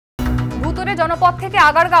ভুতুরে জনপদ থেকে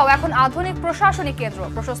আগারগাঁও এখন আধুনিক প্রশাসনিক কেন্দ্র।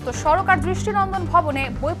 প্রশস্ত সড়ক আর দৃষ্টিনন্দন ভবনে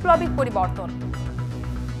বৈপ্লবিক পরিবর্তন।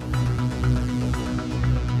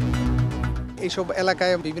 এইসব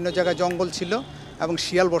এলাকায় বিভিন্ন জায়গায় জঙ্গল ছিল এবং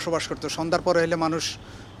শিয়াল বসবাস করতো। সন্ধ্যার পরে হলে মানুষ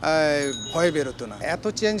ভয়ে বেরোতো না। এত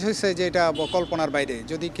চেঞ্জ হয়েছে যে এটা কল্পনার বাইরে।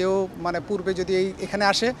 যদি কেউ পূর্বে যদি এখানে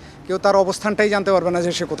আসে, কেউ তার অবস্থানটাই জানতে পারবে না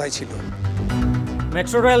যে সে কোথায় ছিল।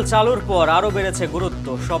 মেট্রো রেল চালুর পর আরও বেড়েছে গুরুত্ব।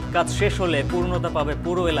 সব কাজ শেষ হলে পূর্ণতা পাবে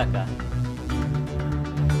পুরো এলাকা।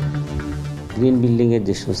 গ্রিন বিল্ডিংয়ের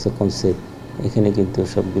যে সমস্ত কনসেপ্ট, এখানে কিন্তু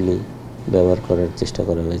সবগুলি ব্যবহার করার চেষ্টা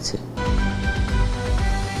করা হয়েছে।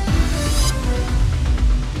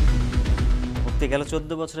 গেল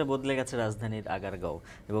 14 বছরে বদলে গেছে রাজধানীর আগারগাঁও।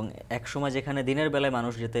 এবং একসময় যেখানে দিনের বেলায়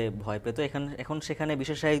মানুষ যেতে ভয় পেত, এখন সেখানে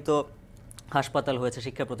বিশেষায়িত হাসপাতাল হয়েছে,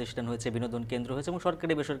 শিক্ষা প্রতিষ্ঠান হয়েছে, বিনোদন কেন্দ্র হয়েছে এবং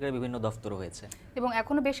সরকারি বেসরকারি বিভিন্ন দপ্তর হয়েছে। এবং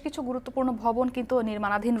এখনো বেশ কিছু গুরুত্বপূর্ণ ভবন কিন্তু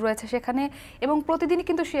নির্মাণাধীন রয়েছে সেখানে, এবং প্রতিদিনই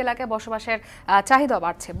কিন্তু সে এলাকায় বসবাসের চাহিদা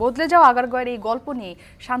বাড়ছে। বদলে যাওয়া আগারগাঁওয়ের এই গল্প নিয়ে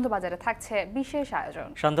শান্ত বাজারে থাকছে বিশেষ আয়োজন।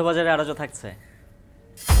 শান্ত বাজারে আয়োজন থাকছে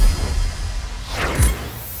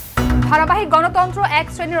ধারাবাহিক গণতন্ত্র এক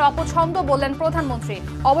শ্রেণীর অপছন্দ বললেন প্রধানমন্ত্রী।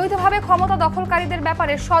 অবৈধভাবে ক্ষমতা দখলকারীদের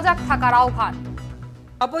ব্যাপারে সজাগ থাকার আহ্বান।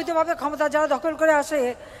 অবৈধভাবে ক্ষমতা যারা দখল করে আসে,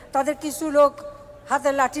 তাদের কিছু লোক হাতে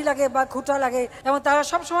লাঠি লাগে বা খুঁটা লাগে, এবং তারা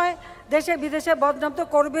সবসময় দেশে বিদেশে বদনাম তো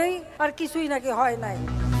করবেই, আর কিছুই নাকি হয় নাই।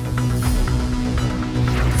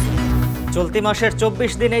 চলতি মাসের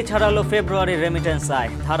 24 দিনেই ছাড়ালো ফেব্রুয়ারির রেমিটেন্স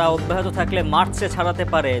আয়। ধারা অব্যাহত থাকলে মার্চে ছাড়াতে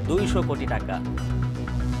পারে 200 কোটি টাকা।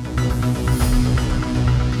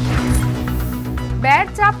 ব্যয়ের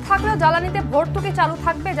চাপ থাকলেও জ্বালানিতে ভর্তুকি চালু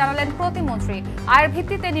থাকবে জানালেন প্রতিমন্ত্রী। আয়ের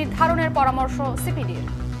ভিত্তিতে নির্ধারণের পরামর্শ সিপিডির।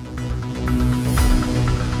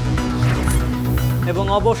 এবং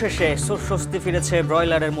অবশেষে স্বস্তি ফিরেছে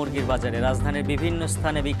ব্রয়লারের মুরগির বাজারে। রাজধানীর বিভিন্ন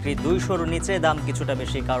স্থানে বিক্রি 200-র নিচে, দাম কিছুটা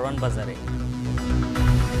বেশি কারওয়ান বাজারে।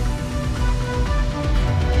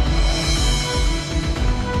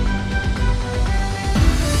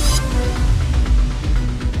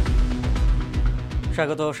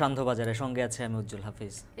 স্বাগত শান্ধো বাজারে, সঙ্গে আছে আমি উজ্জ্বল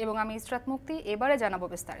হাফিজ এবং আমি ইসরাত মুক্তি। এবারে জানাবো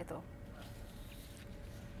বিস্তারিত।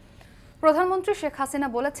 প্রধানমন্ত্রী শেখ হাসিনা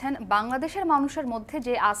বলেছেন, বাংলাদেশের মানুষের মধ্যে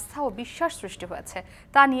যে আস্থা ও বিশ্বাস সৃষ্টি হয়েছে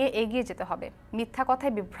তা নিয়ে এগিয়ে যেতে হবে। মিথ্যা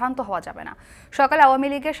কথায় বিভ্রান্ত হওয়া যাবে না। সকালে আওয়ামী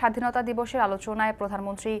লীগের স্বাধীনতা দিবসের আলোচনায়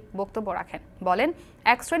প্রধানমন্ত্রী বক্তব্য রাখেন। বলেন,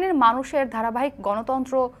 এক শ্রেণীর মানুষের ধারাবাহিক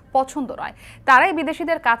গণতন্ত্র পছন্দ নয়, তারাই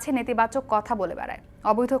বিদেশিদের কাছে নেতিবাচক কথা বলে বেড়ায়।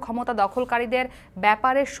 অবৈধ ক্ষমতা দখলকারীদের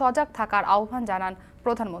ব্যাপারে সজাগ থাকার আহ্বান জানান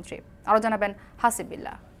প্রধানমন্ত্রী। আরও জানাবেন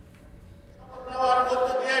হাসিবুল্লাহ।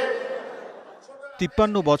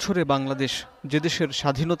 53 বছরে বাংলাদেশ, যে দেশের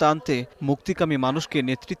স্বাধীনতা আনতে মুক্তিকামী মানুষকে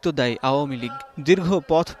নেতৃত্ব দেয় আওয়ামী লীগ। দীর্ঘ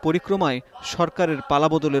পথ পরিক্রমায় সরকারের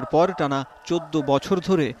পালাবদলের পর টানা 14 বছর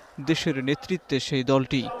ধরে দেশের নেতৃত্বে সেই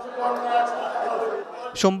দলটি।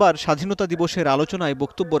 সোমবার স্বাধীনতা দিবসের আলোচনায়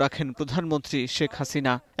বক্তব্য রাখেন প্রধানমন্ত্রী শেখ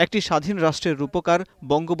হাসিনা। একটি স্বাধীন রাষ্ট্রের রূপকার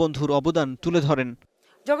বঙ্গবন্ধুর অবদান তুলে ধরেন।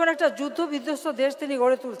 যখন একটা যুদ্ধ বিধ্বস্ত দেশ তিনি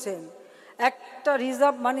গড়ে তুলছেন, একটা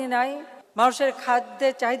রিজার্ভ মানি নাই, মানুষের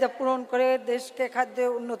খাদ্যের চাহিদা পূরণ করে দেশকে খাদ্যে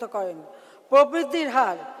উন্নত করেন। প্রবৃদ্ধির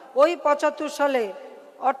হার ওই 75 সালে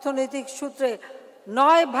অর্থনৈতিক সূত্রে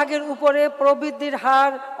 9 ভাগের উপরে প্রবৃদ্ধির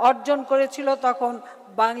হার অর্জন করেছিল তখন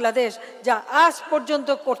বাংলাদেশ, যা আজ পর্যন্ত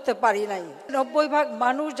করতে পারি নাই। 90 ভাগ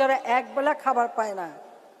মানুষ যারা একবেলা খাবার পায় না,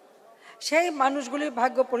 সেই মানুষগুলির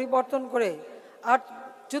ভাগ্য পরিবর্তন করে আর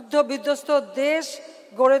যুদ্ধ বিধ্বস্ত দেশ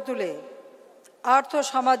গড়ে তুলে আর্থ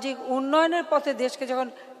সামাজিক উন্নয়নের পথে দেশকে যখন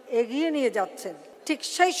এগিয়ে নিয়ে যাচ্ছেন, ঠিক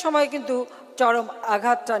সেই সময় কিন্তু চরম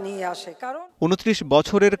আঘাতটা নিয়ে আসে। কারণ 29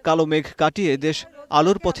 বছরের কালো মেঘ কাটিয়ে দেশ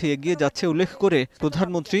আলোর পথে এগিয়ে যাচ্ছে উল্লেখ করে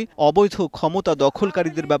প্রধানমন্ত্রী অবৈধ ক্ষমতা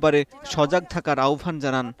দখলকারীদের ব্যাপারে সজাগ থাকার আহ্বান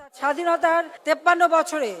জানান। স্বাধীনতার 53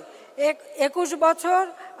 বছরে 21 বছর,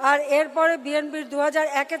 আর এরপরে বিএনপির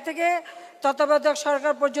 2001 থেকে তত্ত্বাবধায়ক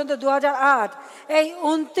সরকার পর্যন্ত 2008, এই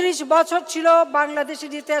 29 বছর ছিল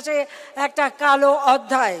বাংলাদেশের ইতিহাসে একটা কালো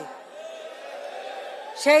অধ্যায়।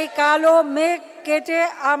 সেই কালো মেঘ কেটে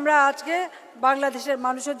আমরা আজকে বাংলাদেশের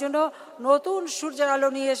মানুষের জন্য নতুন সূর্যের আলো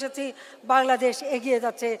নিয়ে এসেছি। বাংলাদেশ এগিয়ে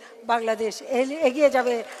যাচ্ছে, বাংলাদেশ এগিয়ে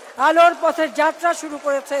যাবে, আলোর পথের যাত্রা শুরু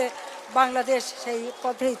করেছে, বাংলাদেশ সেই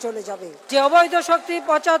পথেই চলে যাবে। যে অবৈধ শক্তি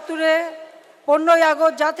 75-এ 15ই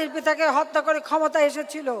আগস্ট জাতির পিতাকে হত্যা করে ক্ষমতা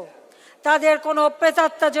এসেছিল, তাদের কোনো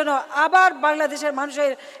প্রেতাত্মা যেন আবার বাংলাদেশের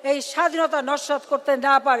মানুষের এই স্বাধীনতা নস্যাৎ করতে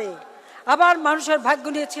না পারে, আবার মানুষের ভাগ্য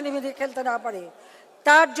নিয়ে ছিনিমিনি খেলতে না পারে,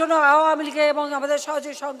 তার জন্য আওয়ামী লীগ এবং আমাদের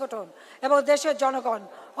সহযোগী সংগঠন এবং দেশের জনগণ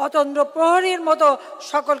অতন্দ্র প্রহরীর মতো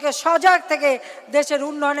সকলকে সজাগ থেকে দেশের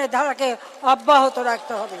উন্নয়নের ধারাকে অব্যাহত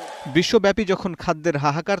রাখতে হবে। বিশ্বব্যাপী যখন খাদ্যের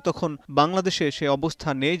হাহাকার, তখন বাংলাদেশে সে অবস্থা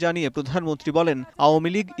নেই জানিয়ে প্রধানমন্ত্রী বলেন, আওয়ামী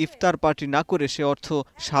লীগ ইফতার পার্টি না করে সে অর্থ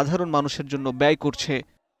সাধারণ মানুষের জন্য ব্যয় করছে।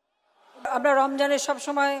 আমরা রমজানের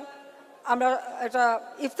সবসময় আমরা একটা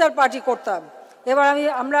ইফতার পার্টি করতাম, এবার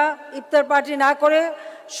আমরা ইফতার পার্টি না করে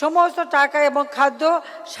সমস্ত টাকা এবং খাদ্য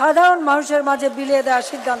সাধারণ মানুষের মাঝে বিলিয়ে দেওয়ার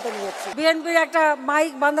সিদ্ধান্ত নিয়েছি। বিএনপির একটা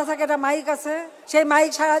মাইক বান্ধা থাকে, একটা মাইক আছে, সেই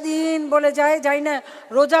মাইক সারাদিন বলে যায়, যাই না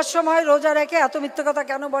রোজার সময় রোজা রেখে এত মিথ্যে কথা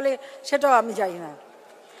কেন বলে সেটাও আমি জানি না,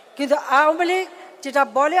 কিন্তু আওয়ামী লীগ যেটা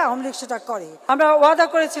বলে আওয়ামী লীগ সেটা করে। আমরা ওয়াদা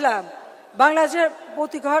করেছিলাম বাংলাদেশের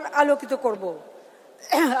প্রতি ঘর আলোকিত করব,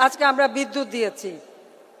 আজকে আমরা বিদ্যুৎ দিয়েছি।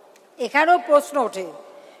 এখানেও প্রশ্ন ওঠে,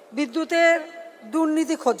 বিদ্যুতের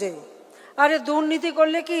দুর্নীতি খোঁজে, আরে দুর্নীতি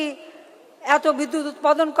করলে কি এত বিদ্যুৎ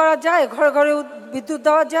উৎপাদন করা যায়, ঘরে ঘরে বিদ্যুৎ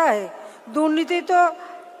দেওয়া যায়? দুর্নীতি তো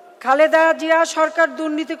খালেদা জিয়া সরকার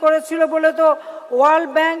দুর্নীতি করেছিল বলে তো ওয়ার্ল্ড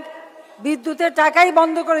ব্যাংক বিদ্যুতের টাকাই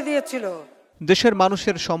বন্ধ করে দিয়েছিল। দেশের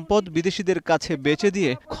মানুষের সম্পদ বিদেশিদের কাছে বেচে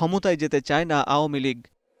দিয়ে ক্ষমতায় যেতে চায় না আওয়ামী লীগ।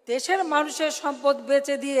 দেশের মানুষের সম্পদ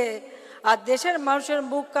বেচে দিয়ে আর দেশের মানুষের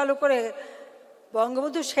মুখ কালো করে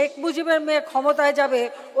বঙ্গবন্ধু শেখ মুজিবের মেয়ে ক্ষমতায় যাবে,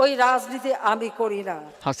 ওই রাজনীতি আমি করি না।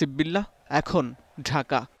 হাসিব বিল্লাহ, এখন,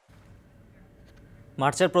 ঢাকা।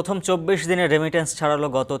 মার্চের প্রথম 24 দিনের রেমিটেন্স ছাড়ালো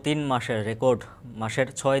গত 3 মাসের রেকর্ড। মাসের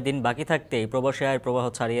 6 দিন বাকি থাকতেই প্রবাসী আয়ের প্রবাহ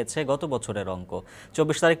ছাড়িয়েছে গত বছরের অঙ্ক।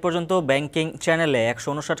 24 তারিখ পর্যন্ত ব্যাংকিং চ্যানেলে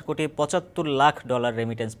 159 কোটি 75 লাখ ডলার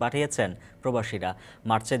রেমিটেন্স পাঠিয়েছেন প্রবাসীরা।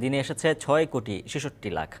 মার্চে দিনে এসেছে 6 কোটি 66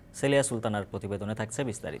 লাখ। সেলিয়া সুলতানার প্রতিবেদনে থাকছে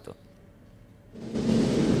বিস্তারিত।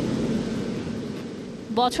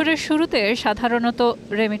 বছরের শুরুতে সাধারণত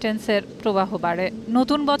রেমিটেন্সের প্রবাহ বাড়ে।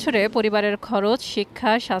 নতুন বছরে পরিবারের খরচ,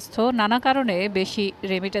 শিক্ষা, স্বাস্থ্য নানা কারণে বেশি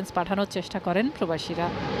রেমিটেন্স পাঠানোর চেষ্টা করেন প্রবাসীরা।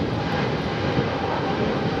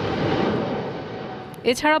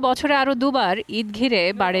 এছাড়া বছরে আরও 2 বার ঈদ ঘিরে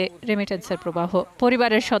বাড়ে রেমিটেন্সের প্রবাহ।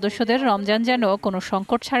 পরিবারের সদস্যদের রমজান যেন কোনো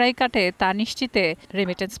সংকট ছাড়াই কাটে তা নিশ্চিতে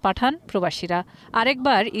রেমিটেন্স পাঠান প্রবাসীরা,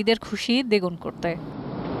 আরেকবার ঈদের খুশি দ্বিগুণ করতে।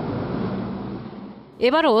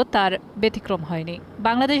 এবারও তার ব্যতিক্রম হয়নি।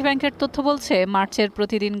 বাংলাদেশ ব্যাংকের তথ্য বলছে, মার্চের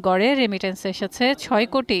প্রতিদিন গড়ে রেমিটেন্স এসেছে 6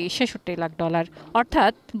 কোটি 66 লাখ ডলার।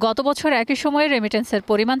 অর্থাৎ গত বছর একই সময়ে রেমিটেন্সের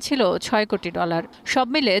পরিমাণ ছিল 6 কোটি ডলার। সব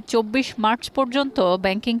মিলে 24 মার্চ পর্যন্ত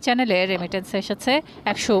ব্যাংকিং চ্যানেলে রেমিটেন্স এসেছে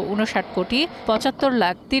 159 কোটি 75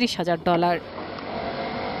 লাখ 30 হাজার ডলার।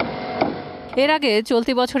 এর আগে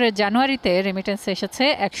চলতি বছরের জানুয়ারিতে রেমিটেন্স এসেছে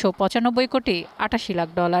 195 কোটি 88 লাখ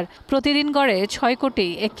ডলার, প্রতিদিন গড়ে 6 কোটি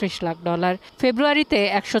 31 লাখ ডলার। ফেব্রুয়ারিতে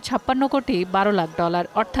 156 কোটি 12 লাখ ডলার,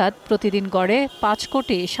 অর্থাৎ প্রতিদিন গড়ে 5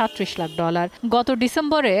 কোটি 37 লাখ ডলার। গত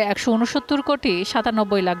ডিসেম্বরে 169 কোটি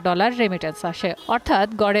 97 লাখ ডলার রেমিটেন্স আসে, অর্থাৎ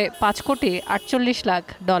গড়ে 5 কোটি 48 লাখ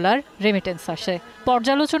ডলার রেমিটেন্স আসে।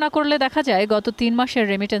 পর্যালোচনা করলে দেখা যায় গত 3 মাসের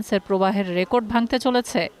রেমিটেন্সের প্রবাহের রেকর্ড ভাঙতে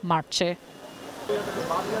চলেছে মার্চে।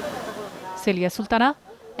 সেলিয়া সুলতানা,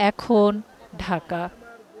 এখন, ঢাকা।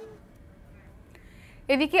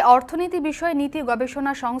 এদিকে অর্থনীতি বিষয়ে নীতি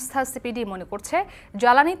গবেষণা সংস্থা সিপিডি মনে করছে,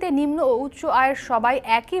 জ্বালানিতে নিম্ন ও উচ্চ আয়ের সবাই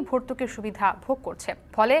একই ভর্তুকির সুবিধা ভোগ করছে,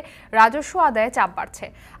 ফলে রাজস্ব আদায়ে চাপ বাড়ছে।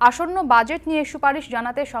 আসন্ন বাজেট নিয়ে সুপারিশ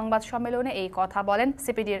জানাতে সংবাদ সম্মেলনে এই কথা বলেন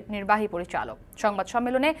সিপিডির নির্বাহী পরিচালক। সংবাদ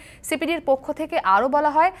সম্মেলনে সিপিডির পক্ষ থেকে আরও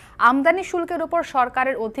বলা হয়, আমদানি শুল্কের উপর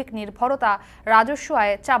সরকারের অধিক নির্ভরতা রাজস্ব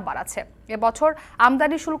আয়ে চাপ বাড়াচ্ছে। এবছর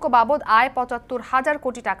আমদানি শুল্ক বাবদ আয় 75,000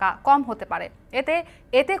 কোটি টাকা কম হতে পারে।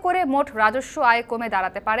 এতে করে মোট রাজস্ব আয় কমে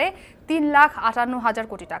দাঁড়াতে পারে 3,58,000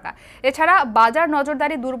 কোটি টাকা। এছাড়া বাজার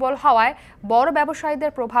নজরদারি দুর্বল হওয়ায় বড়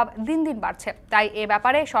ব্যবসায়ীদের প্রভাব দিন দিন বাড়ছে। তাই এ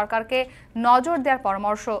ব্যাপারে সরকারকে নজর দেওয়ার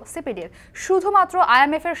পরামর্শ সিপিডির। শুধুমাত্র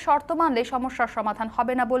আইএমএফের শর্ত মানলে সমস্যার সমাধান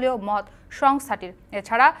হবে না বলেও মত সংস্থাটির।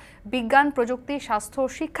 এছাড়া বিজ্ঞান, প্রযুক্তি, স্বাস্থ্য,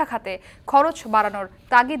 শিক্ষা খাতে খরচ বাড়ানোর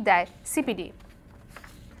তাগিদ দেয় সিপিডি।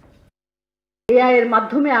 এআই এর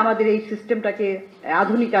মাধ্যমে আমাদের এই সিস্টেমটাকে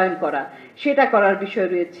আধুনিকায়ন করা, সেটা করার বিষয়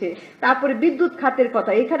রয়েছে। তারপরে বিদ্যুৎ খাতের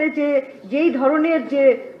কথা, এখানে যেই ধরনের যে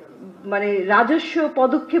মানে রাজস্ব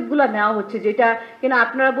পদক্ষেপগুলো নেওয়া হচ্ছে, যেটা কিনা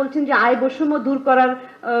আপনারা বলছেন যে আয় বৈষম্য দূর করার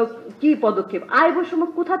কি পদক্ষেপ, আয় বৈষম্য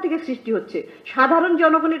কোথা থেকে সৃষ্টি হচ্ছে? সাধারণ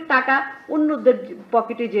জনগণের টাকা অন্যদের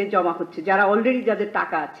পকেটে যে জমা হচ্ছে, যারা অলরেডি যাদের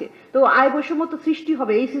টাকা আছে। তো আয় বৈষম্য তো সৃষ্টি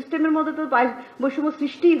হবে, এই সিস্টেমের মধ্যে তো আয় বৈষম্য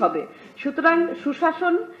সৃষ্টিই হবে। সুতরাং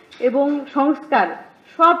সুশাসন এবং সংস্কার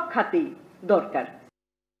সব খাতেই দরকার।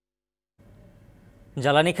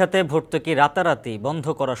 জ্বালানি খাতে ভর্তুকি রাতারাতি বন্ধ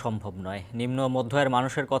করা সম্ভব নয়। নিম্ন ও মধ্য আয়ের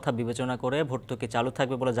মানুষের কথা বিবেচনা করে ভর্তুকি চালু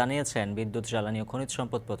থাকবে বলে জানিয়েছেন বিদ্যুৎ, জ্বালানি ও খনিজ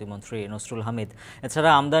সম্পদ প্রতিমন্ত্রী নসরুল হামিদ। এছাড়া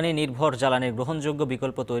আমদানি নির্ভর জ্বালানির গ্রহণযোগ্য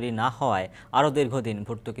বিকল্প তৈরি না হওয়ায় আরও দীর্ঘদিন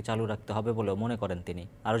ভর্তুকি চালু রাখতে হবে বলেও মনে করেন তিনি।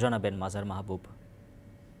 আরও জানাবেন মাজার মাহবুব।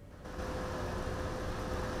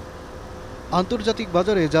 আন্তর্জাতিক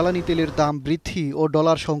বাজারে জ্বালানি তেলের দাম বৃদ্ধি ও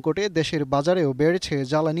ডলার সংকটে দেশের বাজারেও বেড়েছে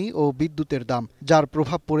জ্বালানি ও বিদ্যুতের দাম, যার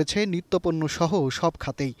প্রভাব পড়েছে নিত্যপণ্য সহ সব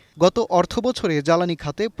খাতেই। গত অর্থবছরে জ্বালানি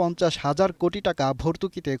খাতে 50,000 কোটি টাকা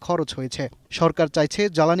ভর্তুকিতে খরচ হয়েছে। সরকার চাইছে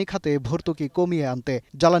জ্বালানি খাতে ভর্তুকি কমিয়ে আনতে।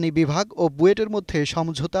 জ্বালানি বিভাগ ও বুয়েটের মধ্যে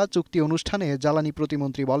সমঝোতা চুক্তি অনুষ্ঠানে জ্বালানি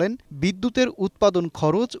প্রতিমন্ত্রী বলেন, বিদ্যুতের উৎপাদন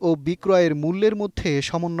খরচ ও বিক্রয়ের মূল্যের মধ্যে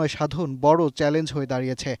সমন্বয় সাধন বড় চ্যালেঞ্জ হয়ে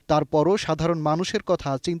দাঁড়িয়েছে। তারপরও সাধারণ মানুষের কথা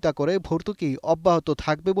চিন্তা করে ভর্তুকি অব্যাহত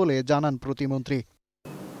থাকবে বলে জানান প্রতিমন্ত্রী।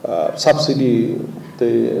 সাবসিডিতে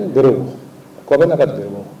বেরোবো, কবে নাগাদ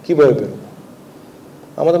বেরোবো, কিভাবে বেরোবো?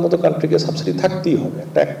 আমাদের মতো কান্ট্রিকে সাবসিডি থাকতেই হবে।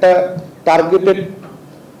 একটা টার্গেটেড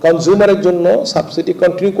কনজিউমারের জন্য সাবসিডি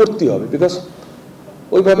কন্টিনিউ করতেই হবে, বিকজ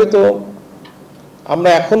ওইভাবে তো আমরা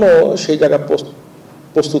এখনো সেই জায়গায়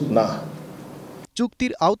প্রস্তুত না।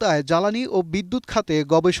 চুক্তির আওতায় জ্বালানি ও বিদ্যুৎ খাতে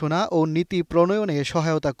গবেষণা ও নীতি প্রণয়নে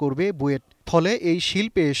সহায়তা করবে বুয়েট। ফলে এই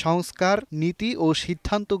শিল্পে সংস্কার, নীতি ও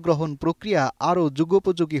সিদ্ধান্ত গ্রহণ প্রক্রিয়া আরও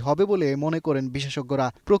যুগোপযোগী হবে বলে মনে করেন বিশেষজ্ঞরা।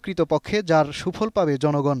 প্রকৃতপক্ষে যার সুফল পাবে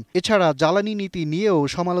জনগণ। এছাড়া জ্বালানি নীতি নিয়েও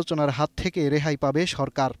সমালোচনার হাত থেকে রেহাই পাবে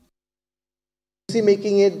সরকার। পলিসি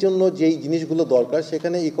মেকিং এর জন্য যেই জিনিসগুলো দরকার,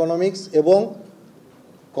 সেখানে ইকোনমিক্স এবং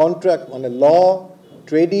কন্ট্রাক্ট মানে ল,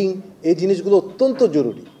 ট্রেডিং, এই জিনিসগুলো অত্যন্ত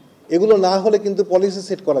জরুরি। এগুলো না হলে কিন্তু পলিসি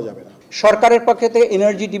সেট করা যাবে না। সরকারের পক্ষে থেকে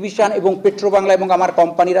এনার্জি ডিভিশন এবং পেট্রো বাংলা এবং আমার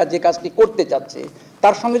কোম্পানিরা যে কাজটি করতে চাচ্ছে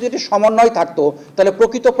তার সঙ্গে যদি সমন্বয় থাকতো, তাহলে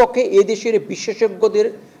প্রকৃতপক্ষে এই দেশের বিশেষজ্ঞদের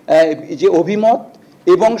যে অভিমত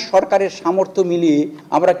এবং সরকারের সামর্থ্য মিলিয়ে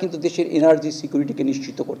আমরা কিন্তু দেশের এনার্জি সিকিউরিটিকে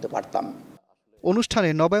নিশ্চিত করতে পারতাম। অনুষ্ঠানে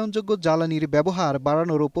নবায়নযোগ্য জ্বালানির ব্যবহার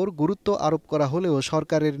বাড়ানোর ওপর গুরুত্ব আরোপ করা হলেও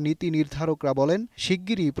সরকারের নীতি নির্ধারকরা বলেন,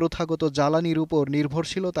 শিগগিরই প্রথাগত জ্বালানির উপর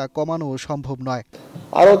নির্ভরশীলতা কমানো সম্ভব নয়।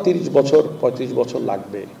 আরও 30 বছর 35 বছর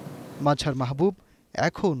লাগবে। মাঝার মাহবুব,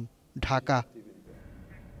 এখন, ঢাকা।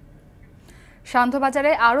 শান্ধ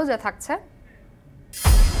বাজারে আরও যা থাকছে।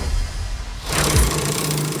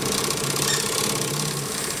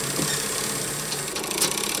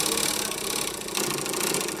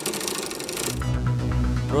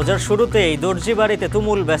 রোজার শুরুতেই দর্জি বাড়িতে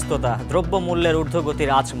তুমুল ব্যস্ততা। দ্রব্যমূল্যের ঊর্ধ্বগতির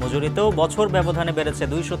আঁচ মজুরিতেও বছর ব্যবধানে বেড়েছে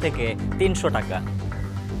 200 থেকে 300 টাকা।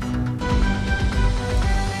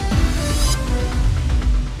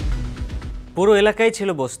 পুরো এলাকায় ছিল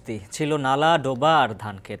বস্তি, ছিল নালা, ডোবা আর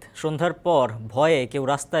ধানক্ষেত। সন্ধ্যার পর ভয়ে কেউ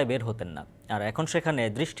রাস্তায় বের হতেন না। আর এখন সেখানে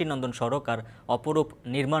দৃষ্টিনন্দন সড়ক আর অপরূপ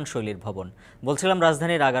নির্মাণশৈলীর ভবন। বলছিলাম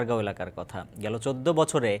রাজধানীর আগারগাঁও এলাকার কথা। গেল 14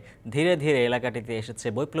 বছরে ধীরে ধীরে এলাকাটিতে এসেছে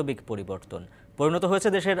বৈপ্লবিক পরিবর্তন। পরিণত হয়েছে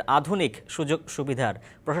দেশের আধুনিক সুযোগ সুবিধার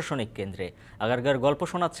প্রশাসনিক কেন্দ্রে। আগারগাঁওর গল্প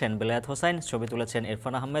শোনাচ্ছেন বেলায়েত হোসাইন, ছবি তুলেছেন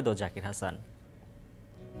ইরফান আহমেদ ও জাকির হাসান।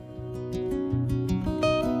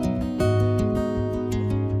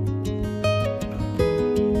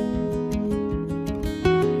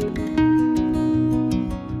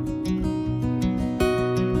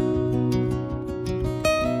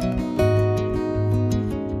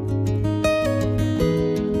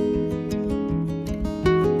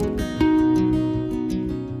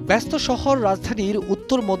 ব্যস্ত শহর রাজধানীর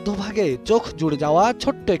উত্তর মধ্যভাগে চোখ জুড়ে যাওয়া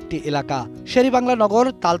ছোট্ট একটি এলাকা শেরেবাংলা নগর,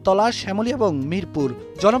 তালতলা, শ্যামলী এবং মিরপুর।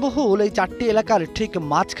 জনবহুল এই 4টি এলাকার ঠিক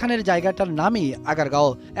মাঝখানের জায়গাটার নামই আগারগাঁও।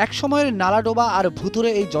 একসময়ের নালাডোবা আর ভুতুরে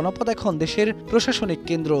এই জনপদ এখন দেশের প্রশাসনিক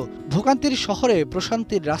কেন্দ্র। ভোগান্তির শহরে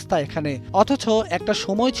প্রশান্তির রাস্তা এখানে। অথচ একটা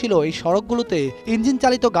সময় ছিল এই সড়কগুলোতে ইঞ্জিন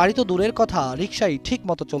চালিত গাড়ি তো দূরের কথা, রিকশাই ঠিক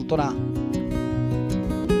মতো চলত না।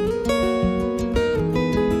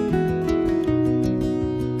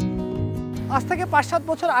 আজ থেকে 5-7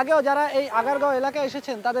 বছর আগেও যারা এই আগারগাঁও এলাকায়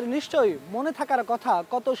এসেছেন তাদের নিশ্চয়ই মনে থাকার কথা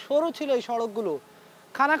কত সরু ছিল এই সড়কগুলো।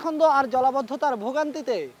 খানাখন্দ আর জলাবদ্ধতার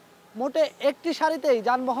ভোগান্তিতে মোটে একটি সারিতেই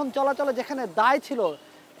যানবাহন চলাচলে যেখানে দায় ছিল,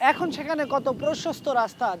 এখন সেখানে কত প্রশস্ত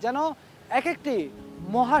রাস্তা, যেন এক একটি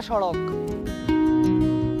মহাসড়ক।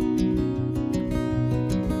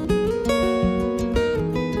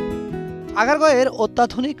 আগারগাঁওয়ের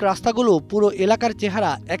অত্যাধুনিক রাস্তাগুলো পুরো এলাকার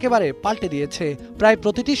চেহারা একেবারে পাল্টে দিয়েছে। প্রায়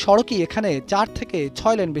প্রতিটি সড়কই এখানে 4 থেকে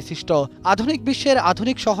 6 লেন বিশিষ্ট। আধুনিক বিশ্বের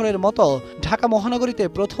আধুনিক শহরের মতো ঢাকা মহানগরীতে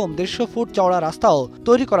প্রথম 150 ফুট চওড়া রাস্তাও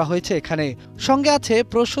তৈরি করা হয়েছে এখানে। সঙ্গে আছে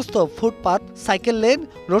প্রশস্ত ফুটপাত, সাইকেল লেন,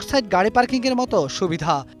 রোড সাইড গাড়ি পার্কিং এর মতো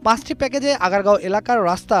সুবিধা। 5টি প্যাকেজে আগারগাঁও এলাকার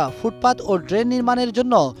রাস্তা, ফুটপাত ও ড্রেন নির্মাণের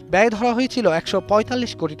জন্য ব্যয় ধরা হয়েছিল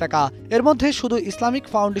 145 কোটি টাকা। এর মধ্যে শুধু ইসলামিক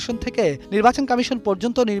ফাউন্ডেশন থেকে নির্বাচন কমিশন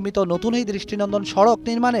পর্যন্ত নির্মিত নতুন এই দৃষ্টিনন্দন সড়ক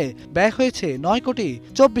নির্মাণে ব্যয় হয়েছে 9 কোটি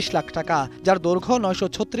 24 লাখ টাকা, যার দৈর্ঘ্য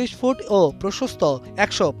 936 ফুট ও প্রশস্ত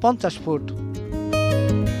 150 ফুট।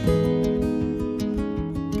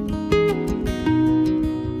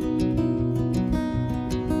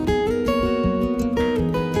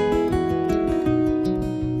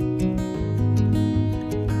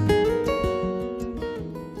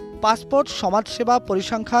 পাসপোর্ট, সমাজসেবা,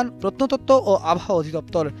 পরিসংখ্যান, প্রত্নতত্ত্ব ও আবহাওয়া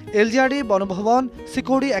অধিদপ্তর, LGRD, Banabhaban,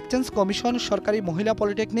 security exchange commission, সরকারি মহিলা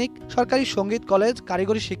পলিটেকনিক, সরকারি সঙ্গীত কলেজ,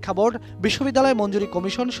 কারিগরি শিক্ষা বোর্ড, বিশ্ববিদ্যালয় মঞ্জুরি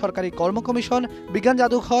কমিশন, সরকারি কর্ম কমিশন, বিজ্ঞান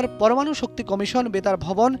জাদুঘর, পরমাণু শক্তি কমিশন, বেতার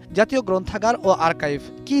ভবন, জাতীয় গ্রন্থাগার ও আর্কাইভ।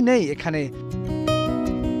 কি নেই এখানে?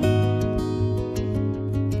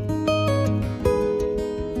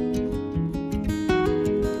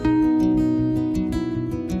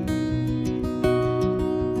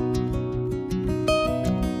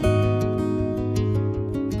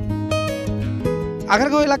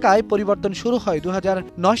 আগারগাঁও এলাকায় পরিবর্তন শুরু হয়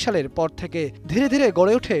 2009 সালের পর থেকে। ধীরে ধীরে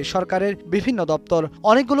গড়ে ওঠে সরকারের বিভিন্ন দপ্তর,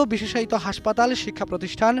 অনেকগুলো বিশেষায়িত হাসপাতাল, শিক্ষা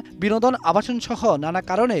প্রতিষ্ঠান, বিনোদন, আবাসন সহ নানা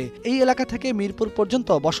কারণে এই এলাকা থেকে মিরপুর পর্যন্ত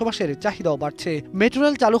বসবাসের চাহিদাও বাড়ছে। মেট্রো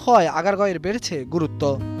রেল চালু হওয়ায় আগারগাঁওয়ের বেড়েছে গুরুত্ব।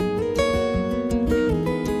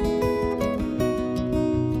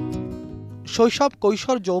 শৈশব,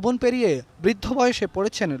 কৈশোর, যৌবন পেরিয়ে বৃদ্ধ বয়সে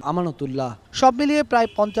পড়েছেন আমানতুল্লাহ। সব মিলিয়ে প্রায়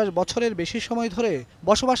 50 বছরের বেশি সময় ধরে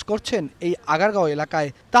বসবাস করছেন এই আগারগাঁও এলাকায়।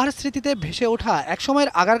 তার স্মৃতিতে ভেসে ওঠা একসময়ের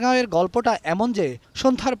আগারগাঁওয়ের গল্পটা এমন যে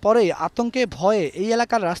সন্ধ্যার পরেই আতঙ্কে ভয়ে এই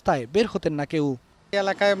এলাকার রাস্তায় বের হতেন না কেউ। এই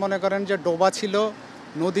এলাকায় মনে করেন যে ডোবা ছিল,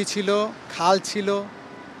 নদী ছিল, খাল ছিল,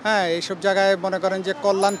 হ্যাঁ, এইসব জায়গায় মনে করেন যে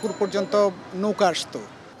কল্যাণপুর পর্যন্ত নৌকা আসতো।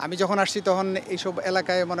 আমি যখন আসছি তখন এইসব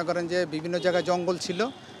এলাকায় মনে করেন যে বিভিন্ন জায়গায় জঙ্গল ছিল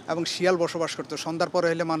এবং শিয়াল বসবাস করতো। সন্ধ্যার পরে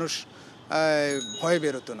হলে মানুষ ভয়ে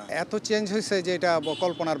বেরোতো না। এত চেঞ্জ হয়েছে যে এটা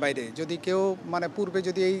কল্পনার বাইরে। যদি কেউ মানে পূর্বে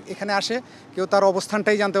যদি এখানে আসে, কেউ তার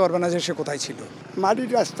অবস্থানটাই জানতে পারবে না যে সে কোথায় ছিল। মাটির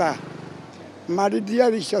রাস্তা, মাটি দিয়ে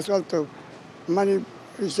রিক্সা চলতো, মানে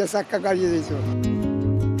রিক্সা চাক্কা গাড়িয়ে দিত।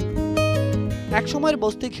 একসময়ের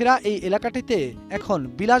বস্তি ঘেরা এই এলাকাটিতে এখন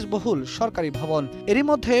বিলাসবহুল সরকারি ভবন। এরই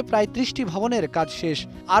মধ্যে প্রায় 30টি ভবনের কাজ শেষ,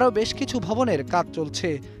 আরও বেশ কিছু ভবনের কাজ চলছে।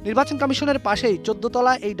 নির্বাচন কমিশনের পাশেই 14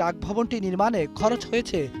 তলা এই ডাক ভবনটি নির্মাণে খরচ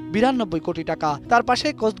হয়েছে 92 কোটি টাকা। তার পাশে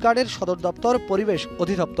কোস্টগার্ডের সদর দপ্তর, পরিবেশ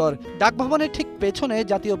অধিদপ্তর। ডাক ভবনের ঠিক পেছনে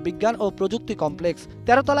জাতীয় বিজ্ঞান ও প্রযুক্তি কমপ্লেক্স।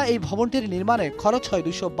 13 তলা এই ভবনটির নির্মাণে খরচ হয়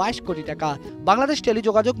 222 কোটি টাকা। বাংলাদেশ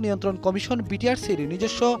টেলিযোগাযোগ নিয়ন্ত্রণ কমিশন বিটিআরসির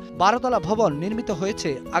নিজস্ব 12 তলা ভবন নির্মিত হয়েছে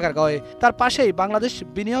আগারগাঁওয়ে। তার পাশে বাংলাদেশ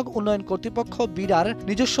বিনিয়োগ উন্নয়ন কর্তৃপক্ষ বিডার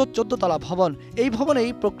নিজস্ব 14 তলা ভবন। এই ভবনেই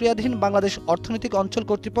প্রক্রিয়াধীন বাংলাদেশ অর্থনৈতিক অঞ্চল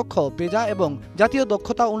কর্তৃপক্ষ বেজা এবং জাতীয়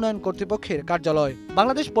দক্ষতা উন্নয়ন কর্তৃপক্ষের কার্যালয়।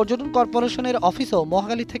 বাংলাদেশ পর্যটন কর্পোরেশনের অফিসও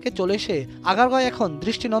মহাখালী থেকে চলে এসে আগারগাঁও এখন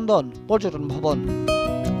দৃষ্টিনন্দন পর্যটন ভবন।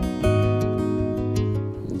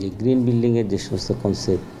 যে গ্রিন বিল্ডিং এর যে সমস্ত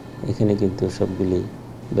কনসেপ্ট এখানে কিন্তু সবগুলি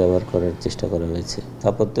ব্যবহার করার চেষ্টা করা হয়েছে।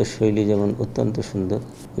 স্থাপত্য শৈলী যেমন অত্যন্ত সুন্দর,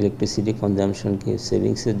 ইলেকট্রিসিটি কনজামশনকে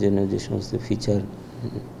সেভিংসের জন্য যে সমস্ত ফিচার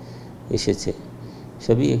এসেছে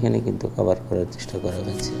সবই এখানে কিন্তু কভার করার চেষ্টা করা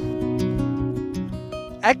হয়েছে।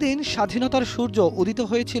 একদিন স্বাধীনতার সূর্য উদিত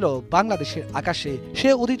হয়েছিল বাংলাদেশের আকাশে। সে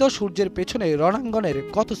উদিত সূর্যের পেছনে রণাঙ্গনের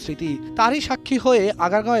কত স্মৃতি, তারই সাক্ষী হয়ে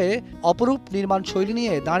আগারগাঁওয়ে অপরূপ নির্মাণ শৈলী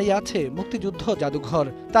নিয়ে দাঁড়িয়ে আছে মুক্তিযুদ্ধ জাদুঘর।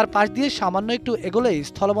 তার পাশ দিয়ে সামান্য একটু এগোলেই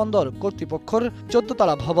স্থলবন্দর কর্তৃপক্ষের 14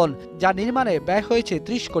 তলা ভবন, যা নির্মাণে ব্যয় হয়েছে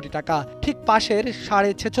 30 কোটি টাকা। ঠিক পাশের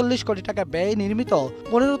 46.5 কোটি টাকা ব্যয়ে নির্মিত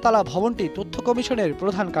 15 তলা ভবনটি তথ্য কমিশনের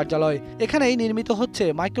প্রধান কার্যালয়। এখানেই নির্মিত হচ্ছে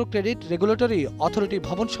মাইক্রো ক্রেডিট রেগুলেটরি অথরিটি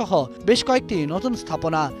ভবন সহ বেশ কয়েকটি নতুন স্থাপনা।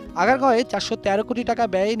 আগারগাঁওয়ে 413 কোটি টাকা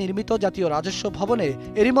ব্যয়ে নির্মিত জাতীয় রাজস্ব ভবনে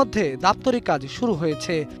এরই মধ্যে দাপ্তরিক কাজ শুরু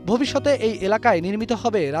হয়েছে। ভবিষ্যতে এই এলাকায় নির্মিত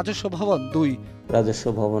হবে রাজস্ব ভবন 2। রাজস্ব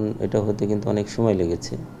ভবন এটা হতে কিন্তু অনেক সময়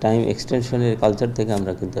লেগেছে। টাইম এক্সটেনশনের কালচার থেকে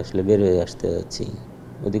আমরা কিন্তু আসলে বের হয়ে আসতে যাচ্ছি।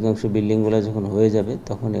 অধিকাংশ বিল্ডিংগুলো যখন হয়ে যাবে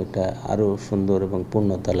তখন এটা আরও সুন্দর এবং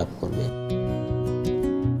পূর্ণতা লাভ করবে।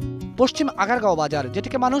 পশ্চিম আগারগাঁও বাজার,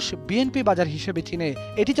 যেটিকে মানুষ বিএনপি বাজার হিসেবে চিনে,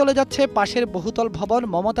 এটি চলে যাচ্ছে পাশের বহুতল ভবন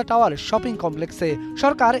মমতা টাওয়ার শপিং কমপ্লেক্সে।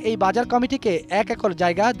 সরকার এই বাজার কমিটিকে 1 একর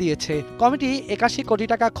জায়গা দিয়েছে। কমিটি 81 কোটি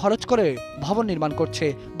টাকা খরচ করে ভবন নির্মাণ করছে।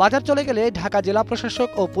 বাজার চলে গেলে ঢাকা জেলা প্রশাসক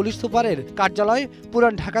ও পুলিশ সুপারের কার্যালয়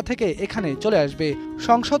পুরান ঢাকা থেকে এখানে চলে আসবে।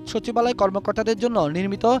 সংসদ সচিবালয় কর্মকর্তাদের জন্য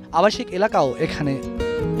নির্মিত আবাসিক এলাকাও এখানে।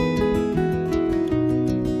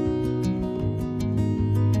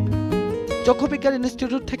 চক্ষুবিজ্ঞান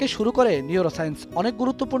ইনস্টিটিউট থেকে শুরু করে নিউরোসায়েন্স, অনেক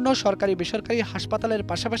গুরুত্বপূর্ণ সরকারি বেসরকারি হাসপাতালের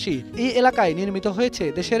পাশাপাশি এই এলাকায় নির্মিত হয়েছে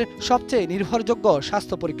দেশের সবচেয়ে নির্ভরযোগ্য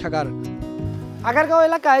স্বাস্থ্য পরীক্ষাগার। আগারগাঁও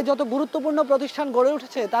এলাকায় যত গুরুত্বপূর্ণ প্রতিষ্ঠান গড়ে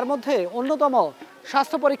উঠেছে তার মধ্যে অন্যতম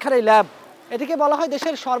স্বাস্থ্য পরীক্ষার এই ল্যাব। এটিকে বলা হয়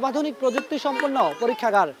দেশের সর্বাধুনিক প্রযুক্তি সম্পন্ন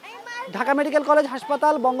পরীক্ষাগার। ঢাকা মেডিকেল কলেজ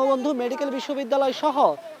হাসপাতাল, বঙ্গবন্ধু মেডিকেল বিশ্ববিদ্যালয় সহ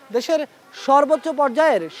দেশের সর্বোচ্চ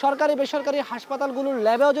পর্যায়ের সরকারি বেসরকারি হাসপাতালগুলোর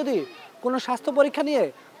ল্যাবেও যদি কোনো স্বাস্থ্য পরীক্ষা নিয়ে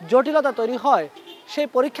জটিলতা তৈরি হয়, সেই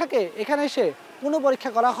পরীক্ষাকে এখানে এসে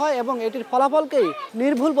পুনঃপরীক্ষা করা হয় এবং এটির ফলাফলকেই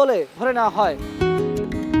নির্ভুল বলে ধরে নেওয়া হয়।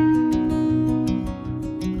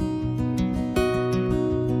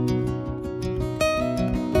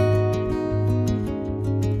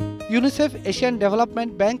 ইউনিসেফ, এশিয়ান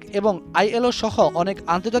ডেভেলপমেন্ট ব্যাংক এবং ILO সহ অনেক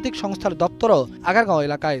আন্তর্জাতিক সংস্থার দপ্তরও আগারগাঁও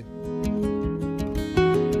এলাকায়।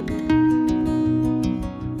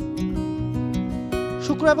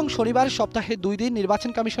 শুক্র এবং শনিবার সপ্তাহে 2 দিন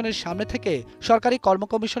নির্বাচন কমিশনের সামনে থেকে সরকারি কর্ম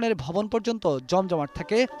কমিশনের ভবন পর্যন্ত জমজমাট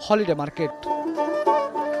থাকে হলিডে মার্কেট।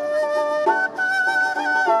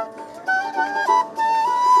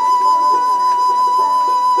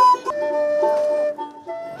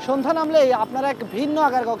 সন্ধ্যা নামলেই আপনারা এক ভিন্ন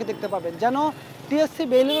আগারগাঁওকে দেখতে পাবেন, যেন TSC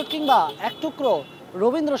বেইলি রোড কিংবা এক টুকরো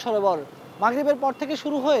রবীন্দ্র সরোবর। মাগরিবের পর থেকে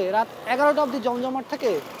শুরু হয়ে রাত 11টা অবধি জমজমাট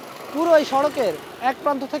থাকে পুরো এই সড়কের এক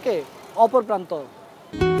প্রান্ত থেকে অপর প্রান্ত।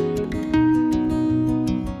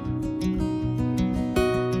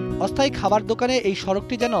 অস্থায়ী খাবার দোকানে এই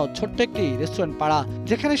সড়কটি যেন ছোট্ট একটি রেস্টুরেন্ট পাড়া,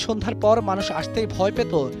 যেখানে সন্ধ্যার পর মানুষ আসতেই ভয়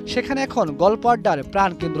পেত, সেখানে এখন গল্প আড্ডার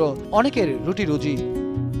প্রাণ কেন্দ্র, অনেকের রুটি রুজি।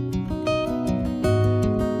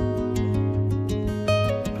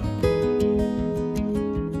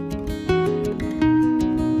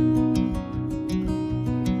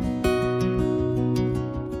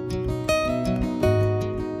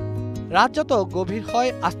 রাত যত গভীর হয়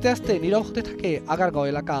আস্তে আস্তে নীরব হতে থাকে আগারগাঁও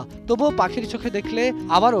এলাকা। তবুও পাখির চোখে দেখলে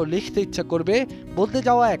আবারও লিখতে ইচ্ছা করবে বদলে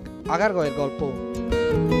যাওয়া এক আগারগাঁওয়ের গল্প।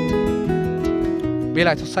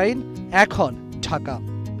 বেলায়েত হোসাইন, এখন, ঢাকা।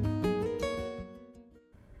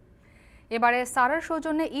 এবারে সারার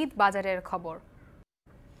সৌজন্যে ঈদ বাজারের খবর।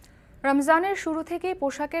 রমজানের শুরু থেকেই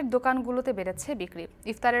পোশাকের দোকানগুলোতে বেড়েছে বিক্রি।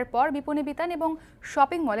 ইফতারের পর বিপণী বিতান এবং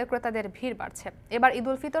শপিং মলে ক্রেতাদের ভিড় বাড়ছে। এবার ঈদ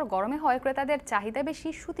উল ফিতর গরমে হয় ক্রেতাদের চাহিদা বেশি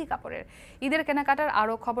সুতি কাপড়ের। ঈদের কেনাকাটার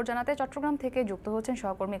আরও খবর জানাতে চট্টগ্রাম থেকে যুক্ত হচ্ছেন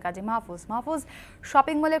সহকর্মী কাজী মাহফুজ। মাহফুজ,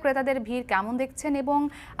 শপিং মলে ক্রেতাদের ভিড় কেমন দেখছেন এবং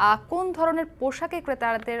কোন ধরনের পোশাকে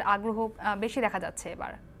ক্রেতাদের আগ্রহ বেশি দেখা যাচ্ছে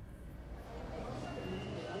এবার?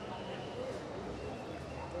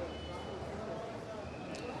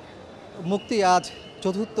 মুক্তি, আজ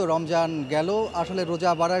চতুর্থ রমজান গেল। আসলে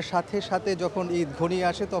রোজা বাড়ার সাথে সাথে যখন ঈদ ঘনিয়ে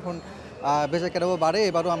আসে তখন বেচাকেনাও বাড়ে।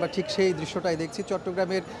 এবারও আমরা ঠিক সেই দৃশ্যটাই দেখছি।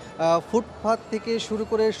 চট্টগ্রামের ফুটপাত থেকে শুরু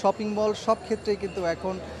করে শপিং মল সব ক্ষেত্রেই কিন্তু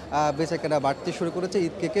এখন বেচাকেনা বাড়তে শুরু করেছে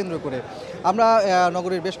ঈদকে কেন্দ্র করে। আমরা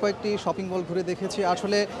নগরের বেশ কয়েকটি শপিং মল ঘুরে দেখেছি।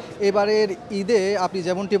 আসলে এবারের ঈদে আপনি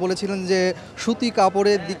যেমনটি বলেছিলেন যে সুতি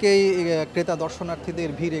কাপড়ের দিকেই ক্রেতা দর্শনার্থীদের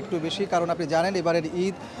ভিড় একটু বেশি, কারণ আপনি জানেন এবারের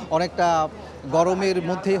ঈদ অনেকটা গরমের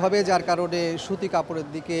মধ্যেই হবে, যার কারণে সুতি কাপড়ের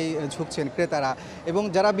দিকেই ঝুঁকছেন ক্রেতারা। এবং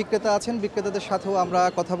যারা বিক্রেতা আছেন, বিক্রেতাদের সাথেও আমরা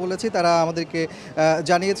কথা বলেছি, তারা আমাদেরকে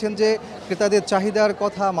জানিয়েছেন যে ক্রেতাদের চাহিদার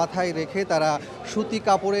কথা মাথায় রেখে তারা সুতি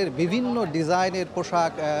কাপড়ের বিভিন্ন ডিজাইনের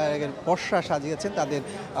পোশাক পসরা সাজিয়েছেন তাদের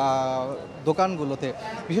দোকানগুলোতে।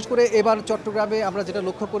 বিশেষ করে এবার চট্টগ্রামে আমরা যেটা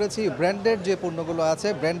লক্ষ্য করেছি, ব্র্যান্ডের যে পণ্যগুলো আছে,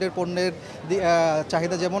 ব্র্যান্ডের পণ্যের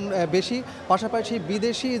চাহিদা যেমন বেশি, পাশাপাশি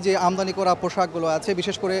বিদেশি যে আমদানি করা পোশাকগুলো আছে,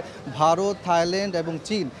 বিশেষ করে ভারত, থাইল্যান্ড এবং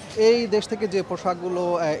চীন, এই দেশ থেকে যে পোশাকগুলো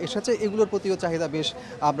এসেছে এগুলোর প্রতিও চাহিদা বেশ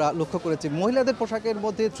আমরা লক্ষ্য করেছি। মহিলাদের পোশাকের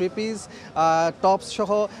মধ্যে থ্রি পিস, টপস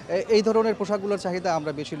সহ এই ধরনের পোশাকগুলোর চাহিদা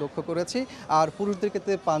আমরা বেশি লক্ষ্য করেছি। আর পুরুষদের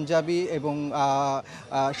ক্ষেত্রে পাঞ্জাবি এবং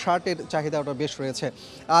শার্টের চাহিদাটা বেশ রয়েছে।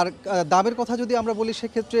 আর দামের কথা যদি আমরা বলি,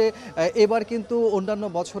 সেক্ষেত্রে এবার কিন্তু অন্যান্য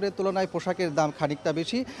বছরের তুলনায় পোশাকের দাম খানিকটা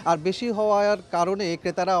বেশি। আর বেশি হওয়ার কারণে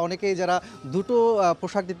ক্রেতারা অনেকেই যারা দুটো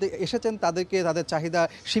পোশাক দিতে এসেছেন তাদেরকে তাদের চাহিদা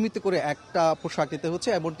সীমিত করে একটা পোশাক দিতে হচ্ছে,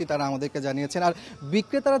 এমনটি তারা আমাদেরকে জানিয়েছেন। আর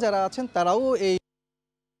বিক্রেতারা যারা আছেন তারাও এই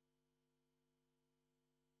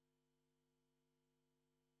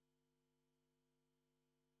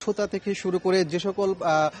সুতা থেকে শুরু করে যে সকল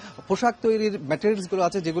পোশাক তৈরির ম্যাটেরিয়ালসগুলো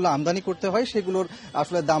আছে, যেগুলো আমদানি করতে হয়, সেগুলোর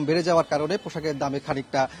আসলে দাম বেড়ে যাওয়ার কারণে পোশাকের দামে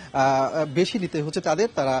খানিকটা বেশি নিতে হচ্ছে তাদের,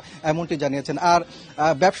 তারা এমনটি জানিয়েছেন। আর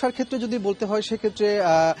ব্যবসার ক্ষেত্রে যদি বলতে হয়, সেক্ষেত্রে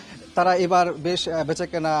তারা এবার বেশ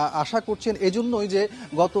বেচাকেনা আশা করছেন, এজন্যই যে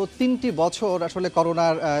গত 3টি বছর আসলে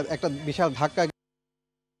করোনার একটা বিশাল ধাক্কা।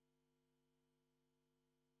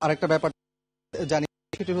 আরেকটা ব্যাপার জানি,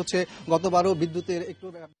 সেটি হচ্ছে গতবারও বিদ্যুতের একটু।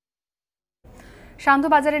 শান্ত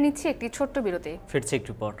বাজারে নিচ্ছি একটি ছোট্ট বিরতি, ফিরছে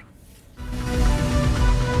একটু পর।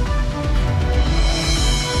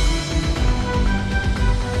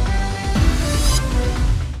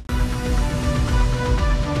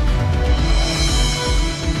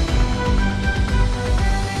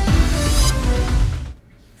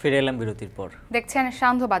 ফিরে এলাম বিরতির পর। দেখছেন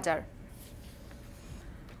শান্ত বাজার।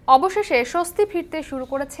 অবশেষে স্বস্তি ফিরতে শুরু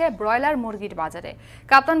করেছে ব্রয়লার মুরগির বাজারে।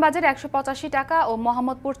 কাপ্তান বাজারে 185 টাকা ও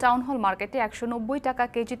মোহাম্মদপুর টাউন হল মার্কেটে 190 টাকা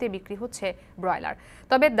কেজিতে বিক্রি হচ্ছে ব্রয়লার।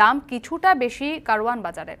 তবে দাম কিছুটা বেশি কারওয়ান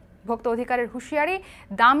বাজারে। ভোক্তা অধিকারের হুঁশিয়ারি,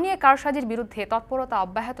 দাম নিয়ে কারসাজির বিরুদ্ধে তৎপরতা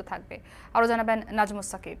অব্যাহত থাকবে। আরও জানাবেন নাজমুস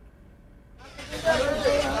সাকিব।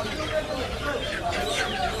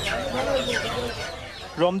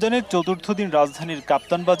 রমজানের চতুর্থ দিন রাজধানীর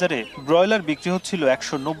কাপ্তান বাজারে ব্রয়লার বিক্রি হচ্ছিল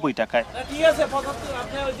 190 টাকায়।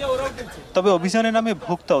 তবে অভিযানের নামে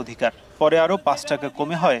ভোক্তা অধিকার পরে আরও 5 টাকা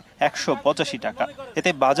কমে হয় 185 টাকা।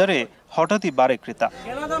 এতে বাজারে হঠাৎই বাড়ে ক্রেতা।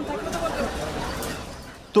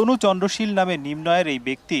 তনু চন্দ্রশীল নামে নিম্নয়ের এই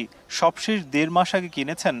ব্যক্তি সবশেষ 1.5 মাস আগে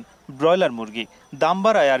কিনেছেন ব্রয়লার মুরগি। দাম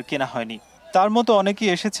বাড়ায় আর কেনা হয়নি। তার মতো অনেকেই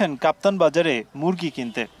এসেছেন কাপ্তান বাজারে মুরগি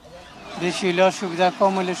কিনতে। বেশি হলে অসুবিধা,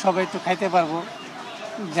 কম হলে সবাই একটু খাইতে পারবো।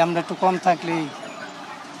 দামটা একটু কম থাকলেই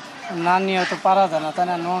না নিয়ে তো পারা যায় না, তাই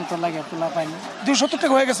না? নন তো লাগে, পোলা পাইনি। 270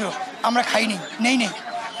 টাকা হয়ে গেছে, আমরা খাইনি, নেই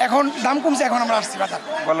এখন দাম কমছে, এখন আমরা আসছি বাজার।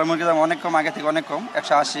 ব্রয়লার মুরগির দাম অনেক কম, আগে থেকে অনেক কম,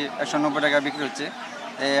 180 190 টাকা বিক্রি হচ্ছে।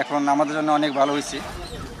 এখন আমাদের জন্য অনেক ভালো হয়েছে।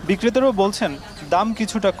 বিক্রেতারাও বলছেন দাম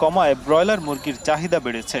কিছুটা কমায় ব্রয়লার মুরগির চাহিদা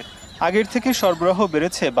বেড়েছে। আগের থেকে সরবরাহ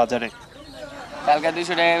বেড়েছে বাজারে। কালকে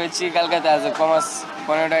 200 টাকা বেচছি, কালকাতে আছে কমাস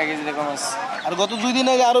 15 টাকা কেজিতে কমাস। আর গত 2 দিন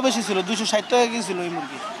আগে আরো বেশি ছিল, 260 টাকা কেজি ছিল এই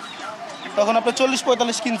মুরগি। তখন আমরা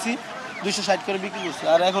 40-45 কিনছি, 260 করে বিক্রি করছি।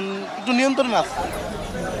 আর এখন একটু নিয়ন্ত্রণে আছে।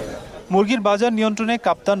 মুরগির বাজার নিয়ন্ত্রণে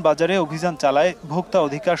কাপ্তান বাজারে অভিযান চালায় ভোক্তা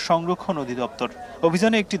অধিকার সংরক্ষণ অধিদপ্তর।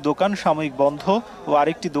 অভিযানে একটি দোকান সাময়িক বন্ধ ও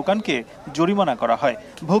আরেকটি দোকানকে জরিমানা করা হয়।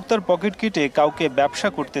 ভোক্তার পকেট কেটে কাউকে ব্যবসা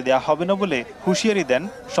করতে দেয়া হবে না বলে হুঁশিয়ারি দেন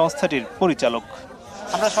সংস্থাটির পরিচালক।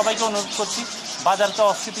 আমরা সবাইকে অনুরোধ করছি, বাজারকে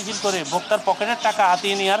অস্থিতিশীল করে ভোক্তার পকেটের টাকা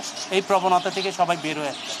হাতিয়ে নেওয়ার এই প্রবণতা থেকে সবাই বের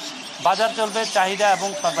হয়ে আসবে। বাজার চলবে চাহিদা এবং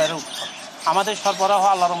সরবরাহের উপর। আমাদের সরবরাহ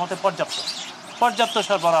আল্লাহর মতে পর্যাপ্ত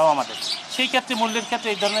সরবরাহ আমাদের। সেই ক্ষেত্রে মূল্যের ক্ষেত্রে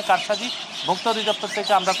এই ধরনের কারসাজি ভোক্তা অধিদপ্তর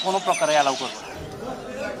থেকে আমরা কোনো প্রকারে অ্যালাউ করব না।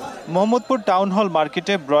 মোহাম্মদপুর টাউন হল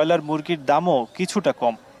মার্কেটে ব্রয়লার মুরগির দামও কিছুটা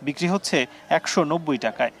কম, বিক্রি হচ্ছে 190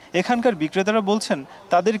 টাকায়। এখানকার বিক্রেতারা বলছেন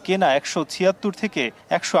তাদের কেনা 176 থেকে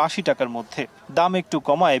 180 টাকার মধ্যে। দাম একটু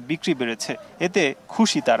কমায় বিক্রি বেড়েছে, এতে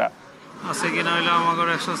খুশি তারা। আজকে কিনা হইলো আমাদের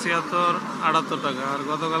 176-78 টাকা, আর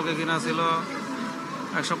গতকালকে কিনা ছিল